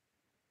 and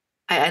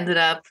I ended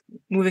up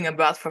moving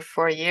abroad for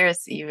 4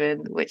 years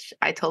even, which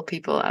I told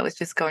people I was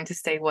just going to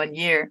stay 1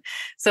 year.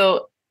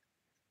 So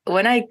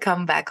when I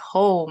come back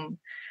home,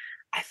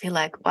 I feel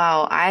like,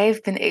 wow,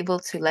 I've been able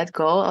to let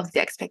go of the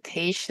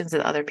expectations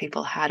that other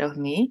people had of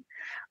me,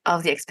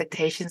 of the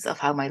expectations of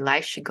how my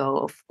life should go,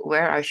 of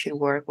where I should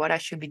work, what I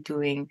should be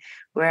doing,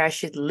 where I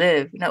should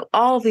live.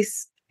 All of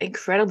these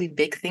incredibly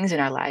big things in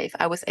our life.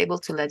 I was able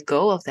to let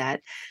go of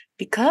that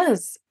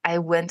because I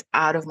went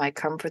out of my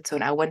comfort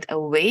zone. I went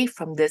away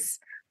from this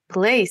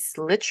place,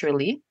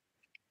 literally,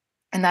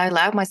 and I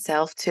allowed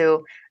myself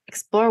to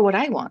explore what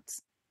I want,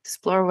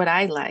 explore what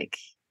I like.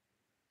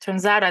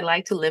 Turns out I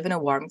like to live in a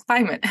warm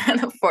climate.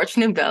 And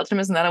unfortunately, Belgium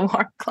is not a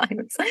warm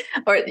climate.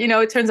 Or,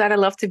 it turns out I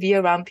love to be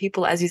around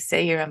people, as you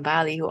say here in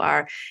Bali, who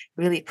are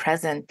really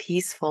present,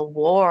 peaceful,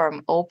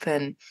 warm,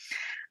 open.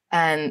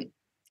 And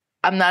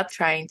I'm not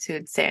trying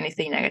to say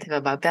anything negative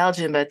about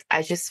Belgium, but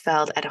I just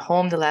felt at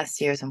home the last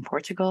years in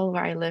Portugal,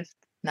 where I lived,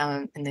 now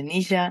in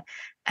Indonesia.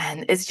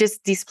 And it's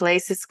just these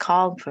places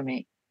calm for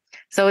me.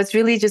 So it's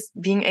really just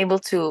being able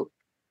to,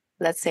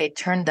 let's say,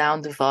 turn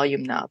down the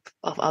volume knob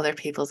of other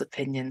people's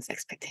opinions,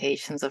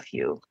 expectations of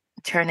you,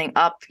 turning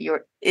up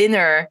your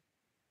inner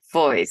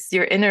voice,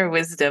 your inner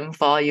wisdom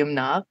volume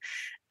knob,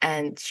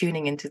 and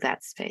tuning into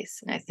that space.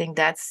 And I think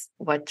that's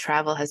what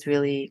travel has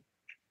really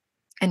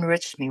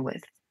enriched me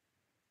with.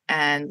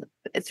 And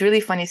it's a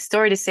really funny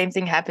story. The same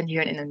thing happened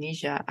here in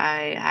Indonesia.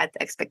 I had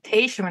the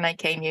expectation when I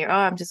came here, oh,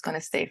 I'm just going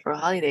to stay for a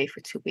holiday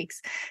for 2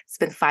 weeks. It's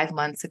been 5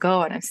 months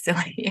ago and I'm still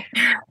here.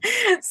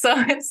 So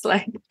it's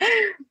like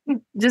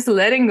just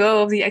letting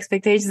go of the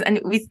expectations. And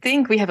we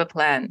think we have a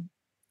plan.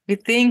 We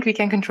think we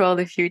can control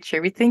the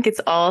future. We think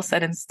it's all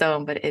set in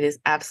stone, but it is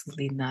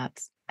absolutely not.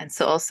 And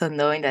so also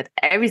knowing that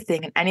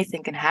everything and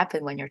anything can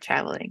happen when you're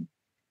traveling.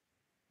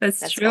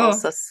 That's true.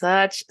 Also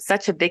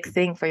such a big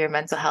thing for your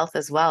mental health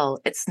as well.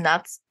 It's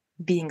not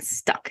being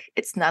stuck.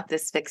 It's not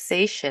this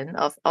fixation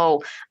of,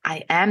 oh,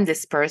 I am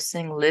this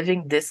person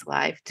living this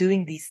life,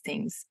 doing these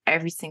things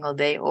every single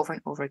day over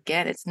and over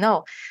again. It's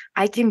no,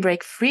 I can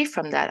break free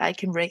from that. I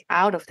can break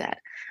out of that.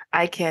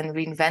 I can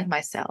reinvent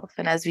myself.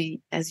 And as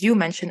you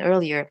mentioned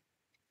earlier,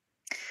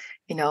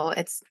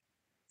 it's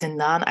the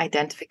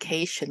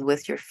non-identification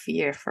with your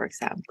fear, for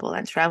example.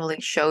 And traveling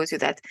shows you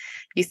that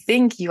you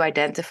think you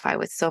identify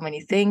with so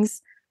many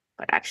things,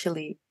 but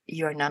actually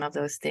you're none of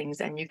those things,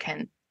 and you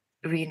can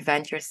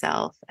reinvent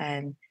yourself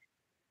and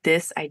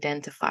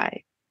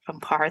disidentify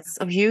from parts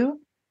of you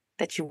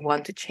that you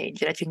want to change,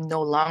 that you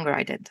no longer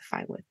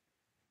identify with.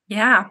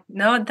 Yeah,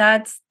 no,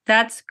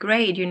 that's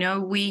great.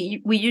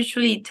 We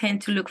usually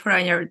tend to look for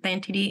our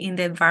identity in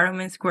the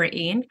environments we're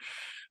in,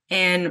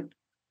 and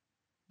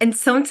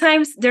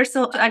sometimes there's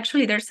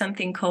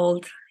something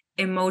called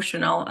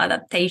emotional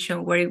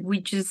adaptation, where we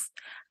just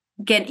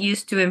get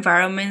used to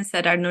environments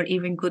that are not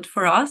even good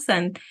for us,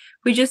 and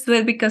we just do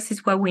it because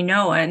it's what we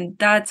know. And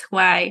that's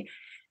why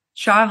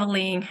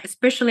traveling,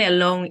 especially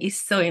alone,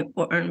 is so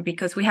important,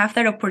 because we have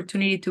that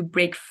opportunity to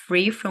break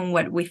free from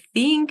what we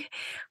think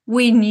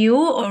we knew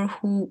or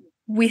who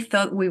we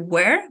thought we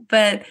were,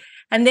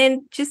 and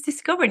then just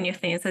discover new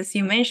things, as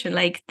you mentioned,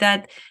 like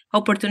that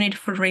opportunity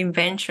for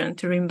reinvention,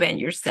 to reinvent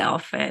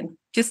yourself and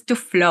just to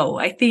flow.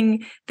 I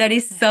think that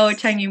is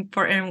such an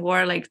important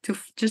word, like to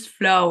just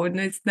flow, and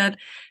it's not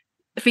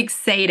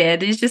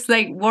fixated. It's just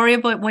like worry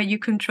about what you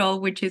control,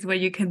 which is what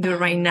you can do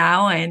right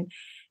now. And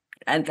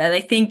that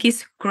I think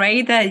is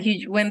great that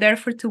you went there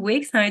for 2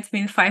 weeks. Now it's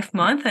been 5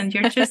 months and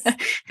you're just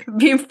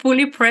being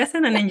fully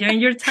present and enjoying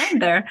your time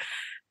there.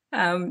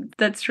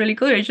 That's really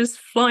cool. You're just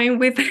flowing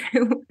with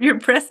your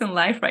present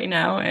life right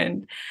now.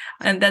 And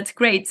that's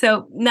great.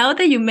 So now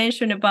that you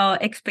mentioned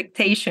about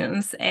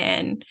expectations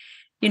and,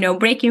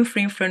 breaking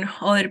free from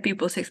other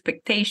people's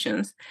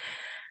expectations,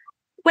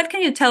 what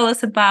can you tell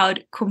us about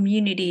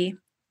community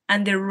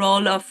and the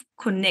role of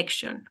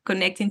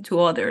connecting to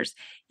others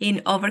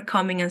in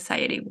overcoming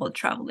anxiety while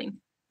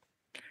traveling?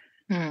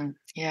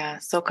 Yeah,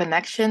 so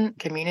connection,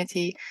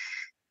 community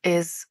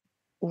is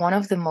one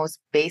of the most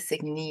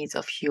basic needs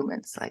of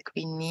humans. Like,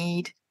 we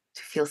need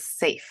to feel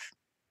safe.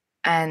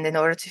 And in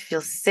order to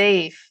feel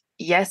safe,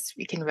 yes,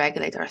 we can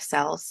regulate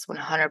ourselves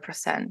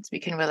 100%. We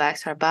can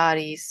relax our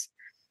bodies.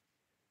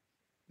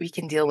 We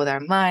can deal with our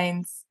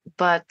minds.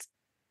 But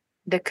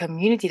the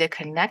community, the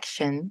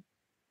connection,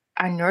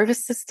 our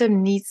nervous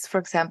system needs, for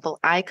example,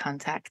 eye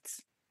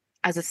contact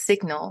as a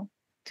signal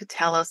to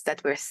tell us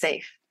that we're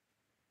safe.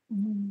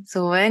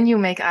 So when you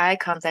make eye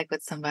contact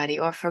with somebody,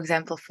 or for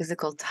example,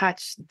 physical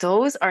touch,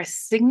 those are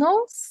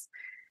signals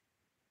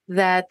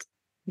that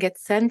get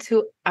sent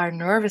to our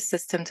nervous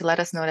system to let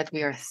us know that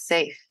we are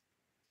safe.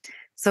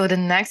 So the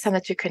next time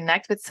that you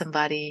connect with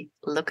somebody,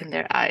 look in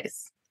their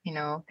eyes.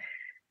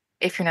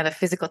 If you're not a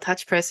physical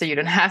touch person, you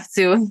don't have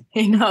to,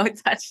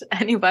 touch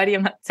anybody.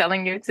 I'm not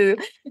telling you to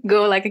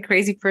go like a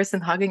crazy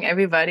person hugging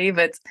everybody,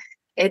 but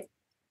it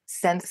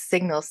sends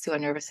signals to our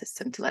nervous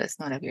system to let us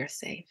know that we are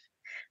safe.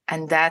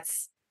 And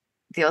that's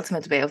the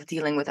ultimate way of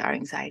dealing with our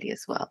anxiety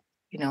as well.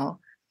 You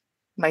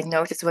might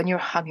notice when you're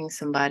hugging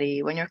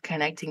somebody, when you're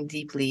connecting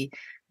deeply,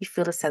 you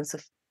feel a sense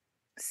of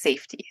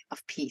safety,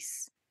 of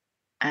peace.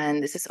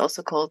 And this is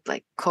also called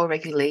like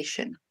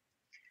co-regulation.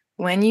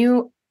 When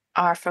you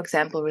are, for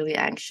example, really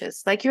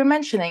anxious, like you were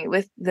mentioning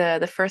with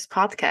the first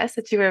podcast,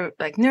 that you were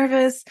like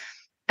nervous,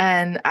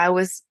 and I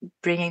was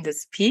bringing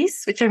this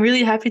peace, which I'm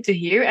really happy to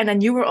hear. And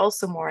then you were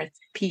also more at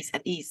peace,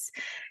 at ease.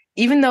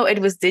 Even though it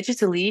was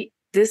digitally,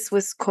 this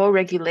was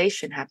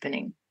co-regulation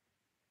happening.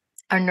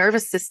 Our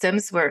nervous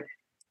systems were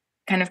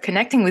kind of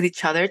connecting with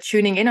each other,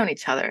 tuning in on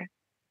each other.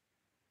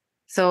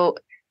 So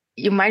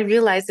you might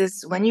realize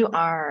this when you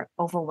are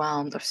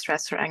overwhelmed or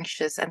stressed or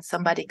anxious, and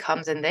somebody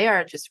comes and they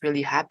are just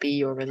really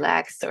happy or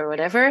relaxed or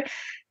whatever,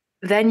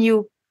 then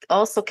you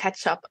also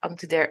catch up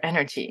onto their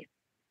energy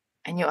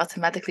and you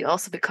automatically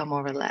also become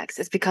more relaxed.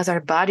 It's because our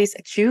bodies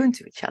attune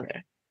to each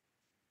other.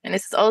 And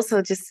this is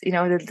also just,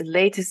 the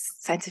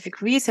latest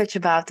scientific research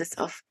about this,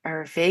 of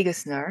our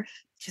vagus nerve,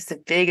 which is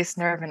the biggest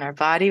nerve in our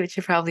body, which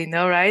you probably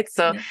know, right?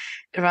 So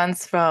It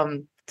runs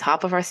from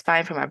top of our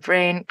spine, from our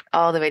brain,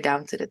 all the way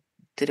down to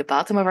the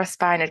bottom of our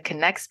spine. It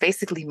connects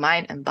basically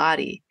mind and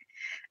body.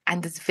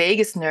 And this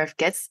vagus nerve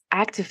gets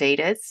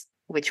activated,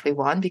 which we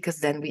want, because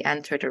then we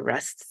enter the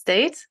rest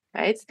state,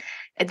 right?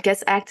 It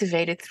gets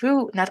activated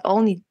through not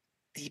only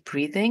deep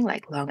breathing,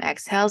 like long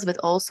exhales, but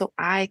also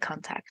eye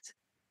contact.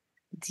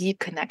 Deep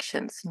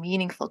connections,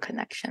 meaningful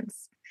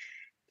connections,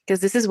 because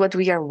this is what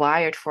we are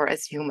wired for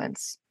as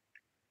humans.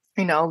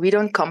 We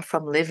don't come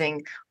from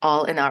living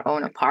all in our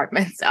own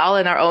apartments, all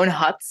in our own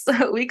huts.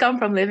 We come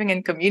from living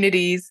in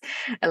communities,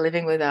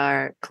 living with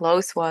our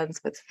close ones,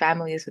 with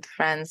families, with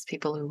friends,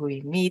 people who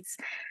we meet.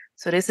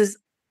 So this is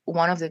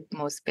one of the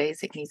most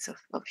basic needs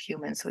of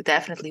humans. So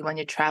definitely when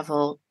you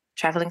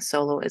traveling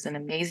solo is an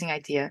amazing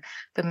idea,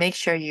 but make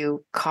sure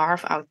you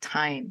carve out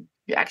time.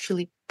 You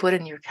actually put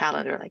in your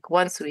calendar, like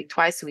once a week,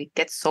 twice a week,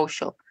 get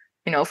social.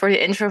 For the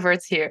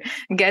introverts here,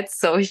 get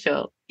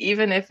social.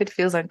 Even if it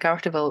feels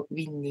uncomfortable,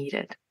 we need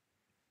it.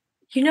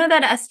 You know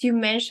that as you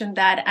mentioned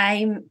that,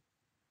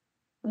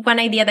 one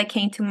idea that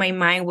came to my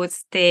mind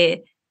was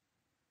the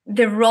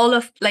role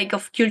of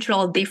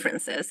cultural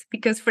differences,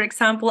 because for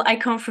example, I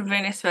come from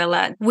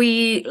Venezuela.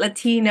 We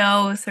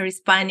Latinos or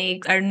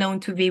Hispanics are known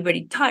to be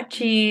very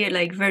touchy,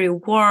 like very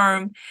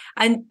warm,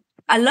 and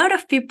a lot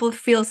of people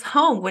feels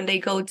home when they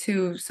go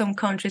to some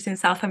countries in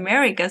South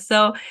America.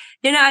 So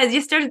as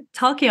you start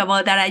talking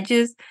about that, I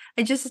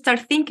just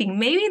start thinking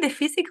maybe the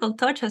physical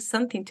touch has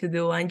something to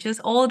do, and just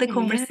all the Yeah.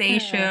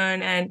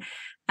 conversation and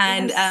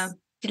Yes.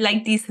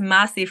 like this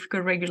massive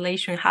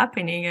co-regulation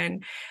happening.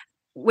 And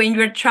when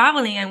you're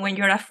traveling and when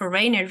you're a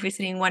foreigner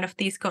visiting one of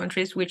these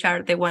countries, which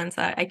are the ones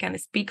I can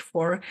speak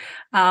for,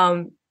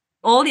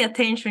 all the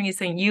attention is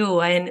on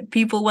you, and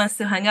people wants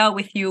to hang out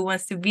with you,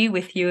 wants to be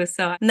with you.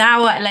 So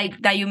now,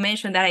 like that you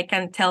mentioned, that I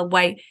can tell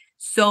why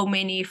so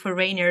many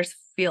foreigners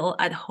feel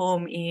at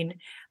home in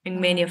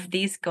many of Mm.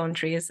 these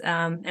countries.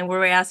 And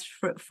whereas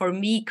for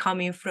me,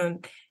 coming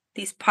from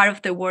this part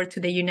of the world to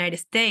the United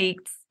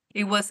States,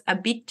 it was a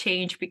big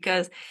change,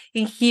 because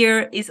in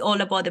here is all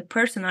about the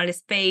personal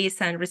space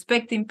and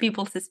respecting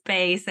people's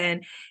space,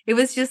 and it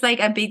was just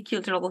like a big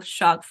cultural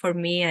shock for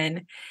me.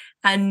 And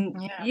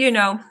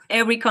Yeah.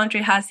 every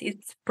country has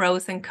its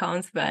pros and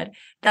cons, but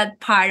that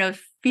part of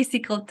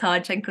physical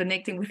touch and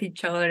connecting with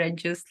each other and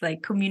just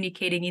like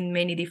communicating in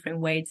many different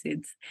ways,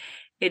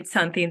 it's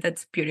something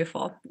that's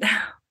beautiful.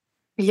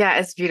 Yeah,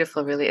 it's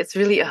beautiful, really. It's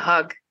really a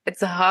hug.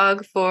 It's a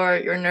hug for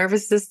your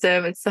nervous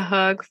system. It's a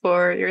hug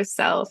for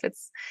yourself.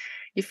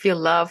 You feel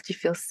loved, you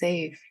feel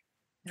safe.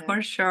 Yeah.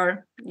 For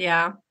sure.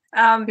 Yeah.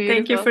 Thank you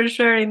Beautiful. for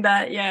sharing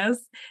that. Yes.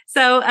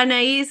 So,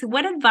 Anaïs,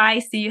 what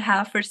advice do you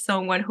have for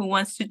someone who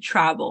wants to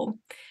travel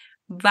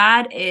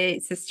but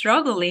is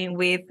struggling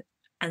with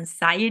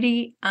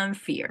anxiety and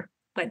fear?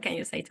 What can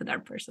you say to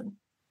that person?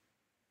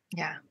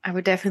 Yeah, I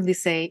would definitely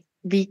say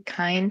be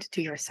kind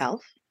to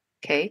yourself.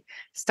 Okay.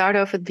 Start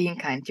off with being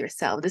kind to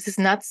yourself. This is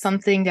not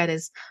something that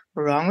is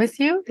wrong with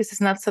you. This is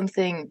not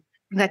something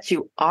that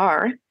you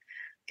are.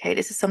 Okay.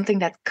 This is something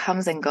that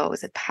comes and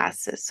goes, it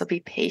passes. So be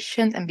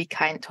patient and be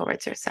kind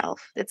towards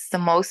yourself. It's the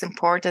most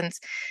important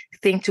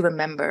thing to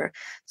remember.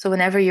 So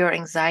whenever your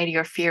anxiety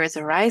or fear is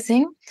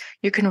arising,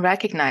 you can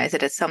recognize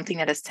it as something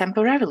that is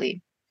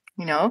temporarily,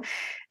 you know,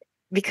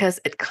 because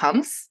it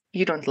comes,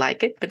 you don't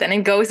like it, but then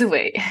it goes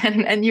away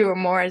and you're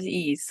more at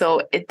ease.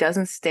 So it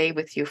doesn't stay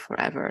with you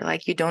forever.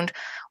 Like you don't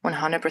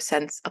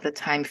 100% of the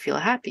time feel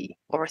happy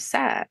or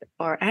sad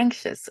or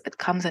anxious. It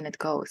comes and it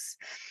goes.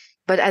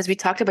 But as we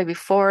talked about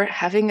before,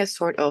 having a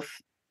sort of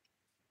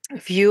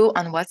view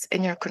on what's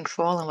in your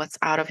control and what's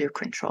out of your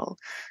control.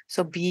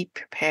 So be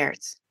prepared.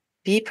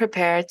 Be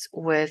prepared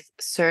with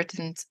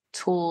certain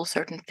tools,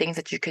 certain things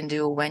that you can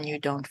do when you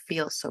don't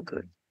feel so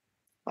good.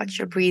 Watch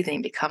your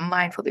breathing, become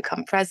mindful,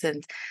 become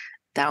present,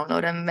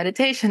 download a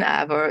meditation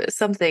app or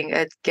something,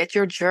 get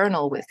your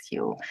journal with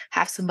you,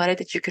 have somebody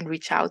that you can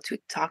reach out to,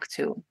 talk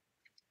to.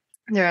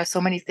 There are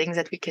so many things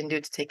that we can do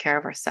to take care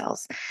of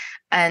ourselves.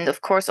 And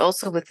of course,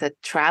 also with the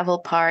travel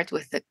part,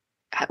 with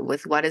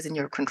what is in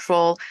your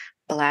control,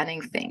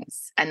 planning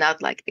things and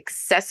not like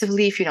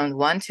excessively if you don't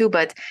want to,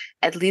 but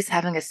at least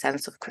having a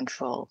sense of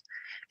control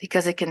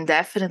because it can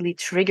definitely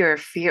trigger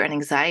fear and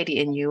anxiety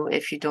in you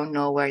if you don't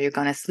know where you're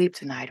going to sleep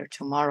tonight or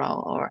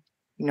tomorrow, or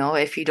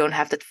if you don't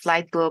have that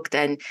flight booked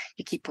and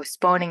you keep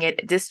postponing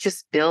it. This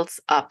just builds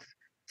up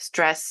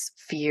stress,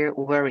 fear,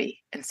 worry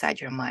inside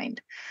your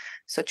mind.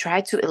 So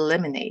try to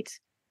eliminate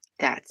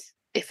that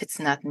if it's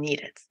not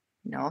needed.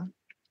 you know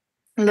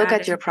Look Got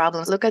at it. your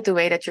problems, look at the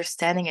way that you're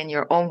standing in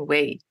your own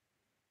way.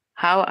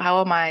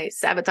 How am I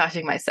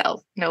sabotaging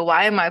myself?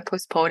 Why am I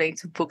postponing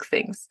to book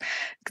things?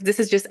 This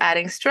is just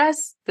adding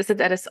stress.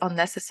 That is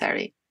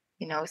unnecessary.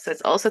 So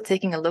it's also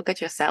taking a look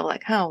at yourself,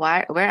 like,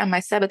 where am I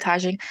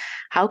sabotaging?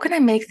 How can I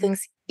make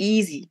things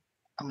easy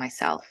on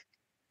myself?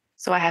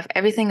 So I have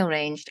everything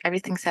arranged,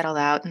 everything settled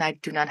out, and I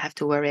do not have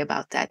to worry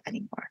about that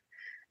anymore.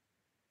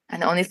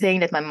 And the only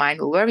thing that my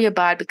mind will worry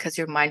about, because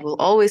your mind will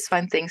always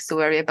find things to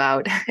worry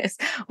about, is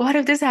what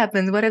if this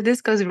happens? What if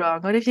this goes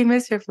wrong? What if you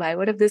miss your flight?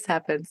 What if this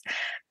happens?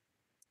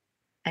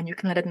 And you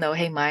can let it know,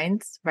 hey,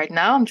 mind, right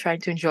now I'm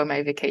trying to enjoy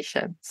my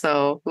vacation.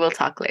 So we'll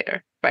talk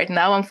later. Right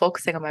now I'm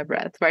focusing on my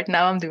breath. Right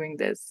now I'm doing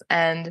this.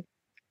 And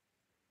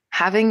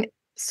having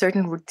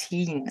certain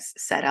routines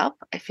set up,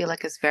 I feel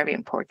like is very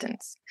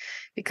important,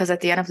 because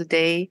at the end of the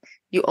day,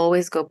 you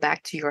always go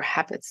back to your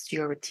habits, to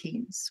your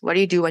routines. What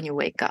do you do when you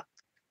wake up?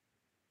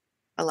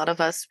 A lot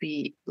of us,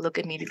 we look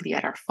immediately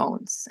at our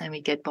phones and we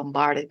get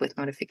bombarded with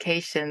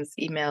notifications,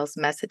 emails,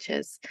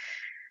 messages.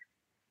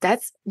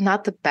 that's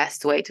not the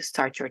best way to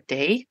start your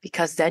day,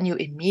 because then you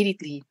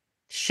immediately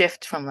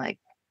shift from like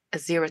a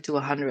 0 to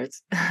 100.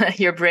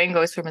 Your brain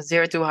goes from a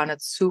 0 to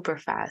 100 super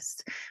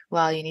fast.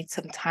 Well, you need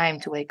some time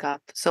to wake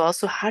up. So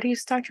also, how do you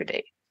start your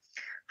day?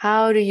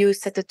 How do you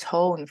set the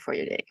tone for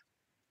your day?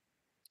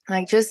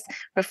 Like just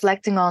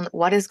reflecting on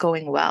what is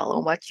going well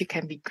and what you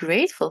can be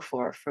grateful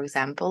for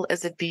example,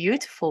 is a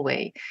beautiful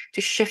way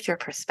to shift your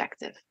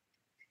perspective.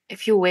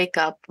 If you wake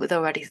up with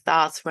already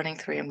thoughts running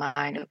through your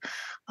mind of,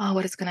 oh,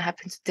 what is going to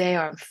happen today?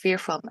 Or I'm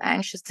fearful, I'm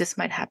anxious, this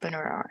might happen,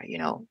 or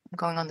I'm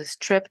going on this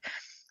trip,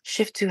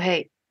 shift to,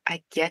 hey,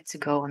 I get to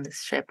go on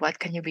this trip. What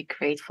can you be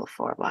grateful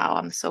for? Wow,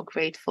 I'm so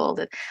grateful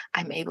that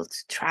I'm able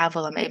to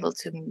travel. I'm able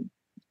to,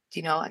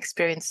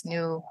 experience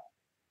new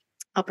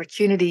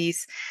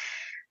opportunities.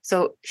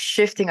 So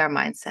shifting our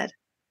mindset,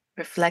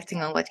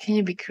 reflecting on what can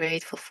you be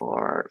grateful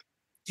for,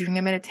 doing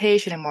a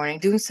meditation in the morning,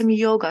 doing some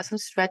yoga, some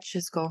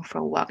stretches, going for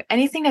a walk,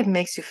 anything that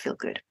makes you feel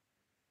good,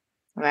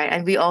 right?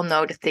 And we all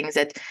know the things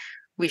that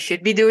we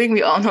should be doing.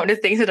 We all know the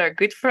things that are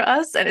good for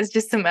us. And it's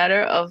just a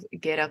matter of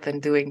get up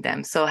and doing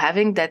them. So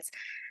having that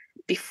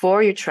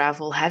before you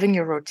travel, having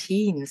your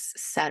routines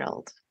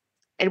settled,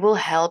 it will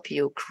help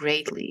you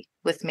greatly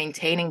with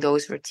maintaining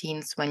those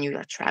routines when you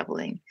are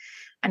traveling.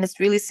 And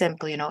it's really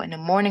simple, in the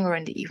morning or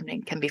in the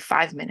evening, can be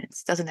 5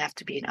 minutes. Doesn't have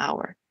to be an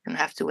hour. You don't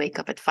have to wake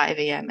up at 5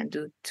 a.m. and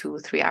do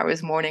 2-3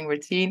 hours morning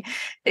routine.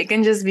 It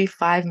can just be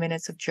 5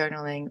 minutes of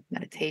journaling,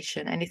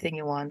 meditation, anything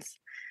you want.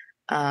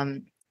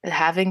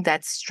 Having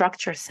that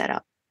structure set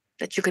up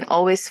that you can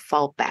always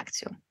fall back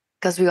to,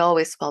 because we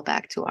always fall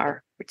back to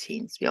our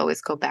routines. We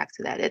always go back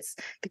to that. It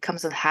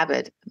becomes a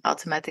habit, an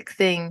automatic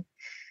thing.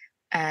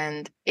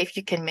 And if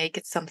you can make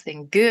it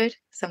something good,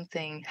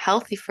 something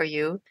healthy for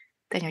you,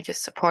 then you're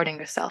just supporting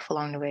yourself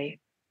along the way.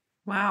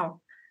 Wow.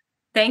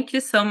 Thank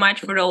you so much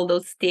for all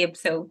those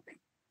tips. So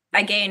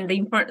again, the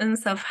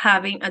importance of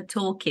having a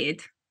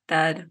toolkit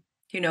that,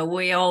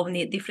 we all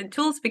need different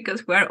tools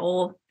because we're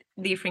all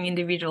different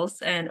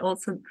individuals, and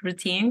also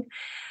routine.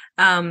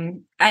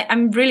 I'm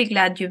really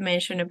glad you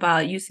mentioned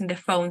about using the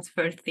phones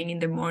first thing in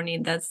the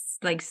morning. That's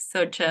like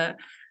such a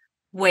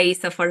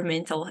waste of our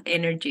mental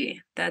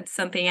energy. That's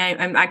something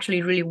I'm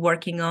actually really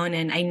working on.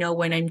 And I know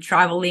when I'm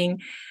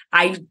traveling,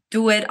 I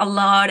do it a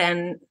lot.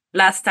 And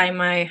last time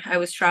I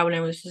was traveling,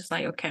 I was just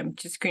like, okay, I'm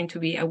just going to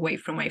be away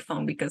from my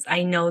phone because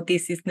I know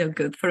this is not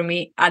good for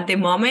me at the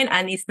moment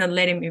and it's not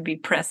letting me be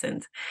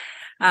present.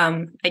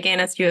 Again,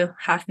 as you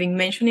have been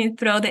mentioning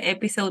throughout the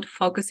episode,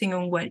 focusing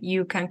on what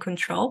you can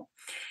control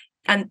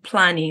and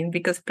planning,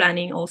 because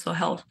planning also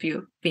helps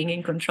you being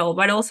in control.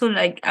 But also,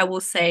 like I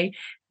will say,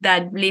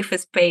 that leave a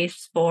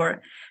space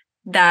for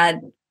that,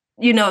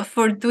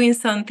 for doing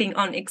something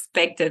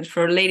unexpected,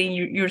 for letting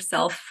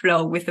yourself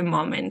flow with the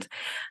moment.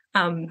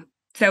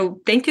 So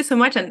thank you so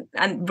much.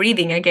 And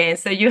breathing again.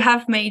 So you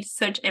have made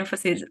such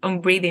emphasis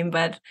on breathing,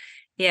 but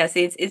yes,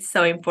 it's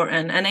so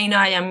important. And I know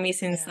I am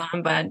missing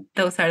some, but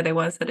those are the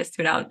ones that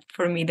stood out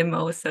for me the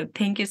most. So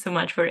thank you so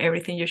much for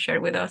everything you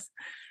shared with us.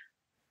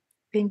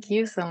 Thank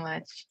you so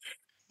much.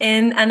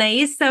 And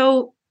Anaïs,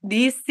 so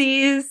this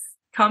is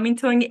coming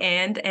to an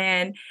end.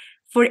 And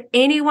for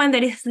anyone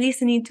that is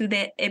listening to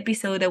the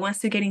episode that wants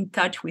to get in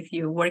touch with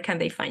you, where can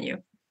they find you?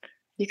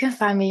 You can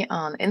find me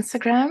on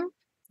Instagram.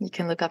 You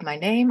can look up my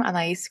name,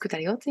 Anaïs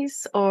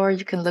Skoutariotis, or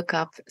you can look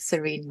up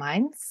Serene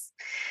Minds.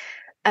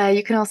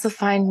 You can also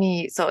find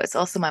me, so it's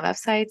also my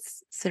website,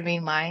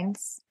 Serene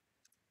Minds.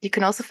 You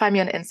can also find me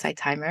on Insight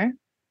Timer.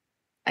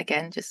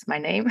 Again, just my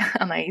name,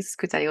 Anaïs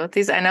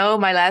Skoutariotis. I know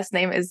my last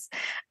name is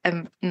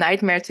a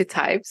nightmare to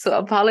type, so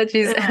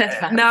apologies in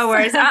advance. No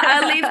worries.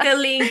 I'll leave the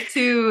link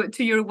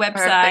to your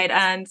website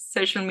and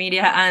social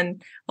media,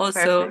 and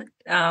also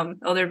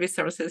other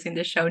resources in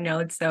the show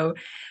notes. So,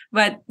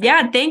 but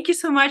yeah, thank you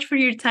so much for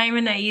your time,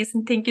 Anaïs,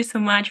 and thank you so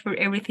much for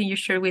everything you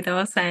shared with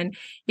us. And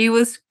it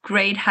was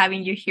great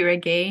having you here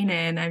again.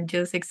 And I'm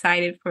just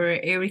excited for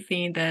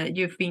everything that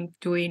you've been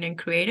doing and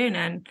creating,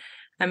 and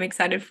I'm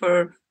excited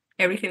for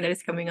everything that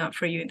is coming up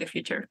for you in the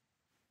future.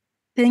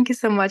 Thank you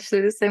so much,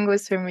 Lou. The same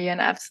goes for me, and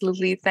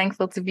absolutely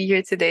thankful to be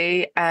here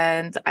today.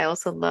 And I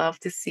also love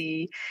to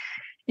see,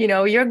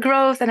 your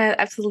growth, and I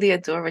absolutely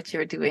adore what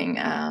you're doing.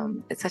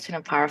 It's such a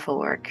powerful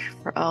work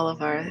for all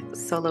of our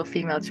solo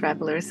female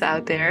travelers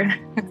out there.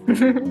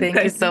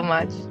 Thank you so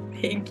much.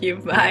 Thank you.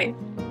 Bye.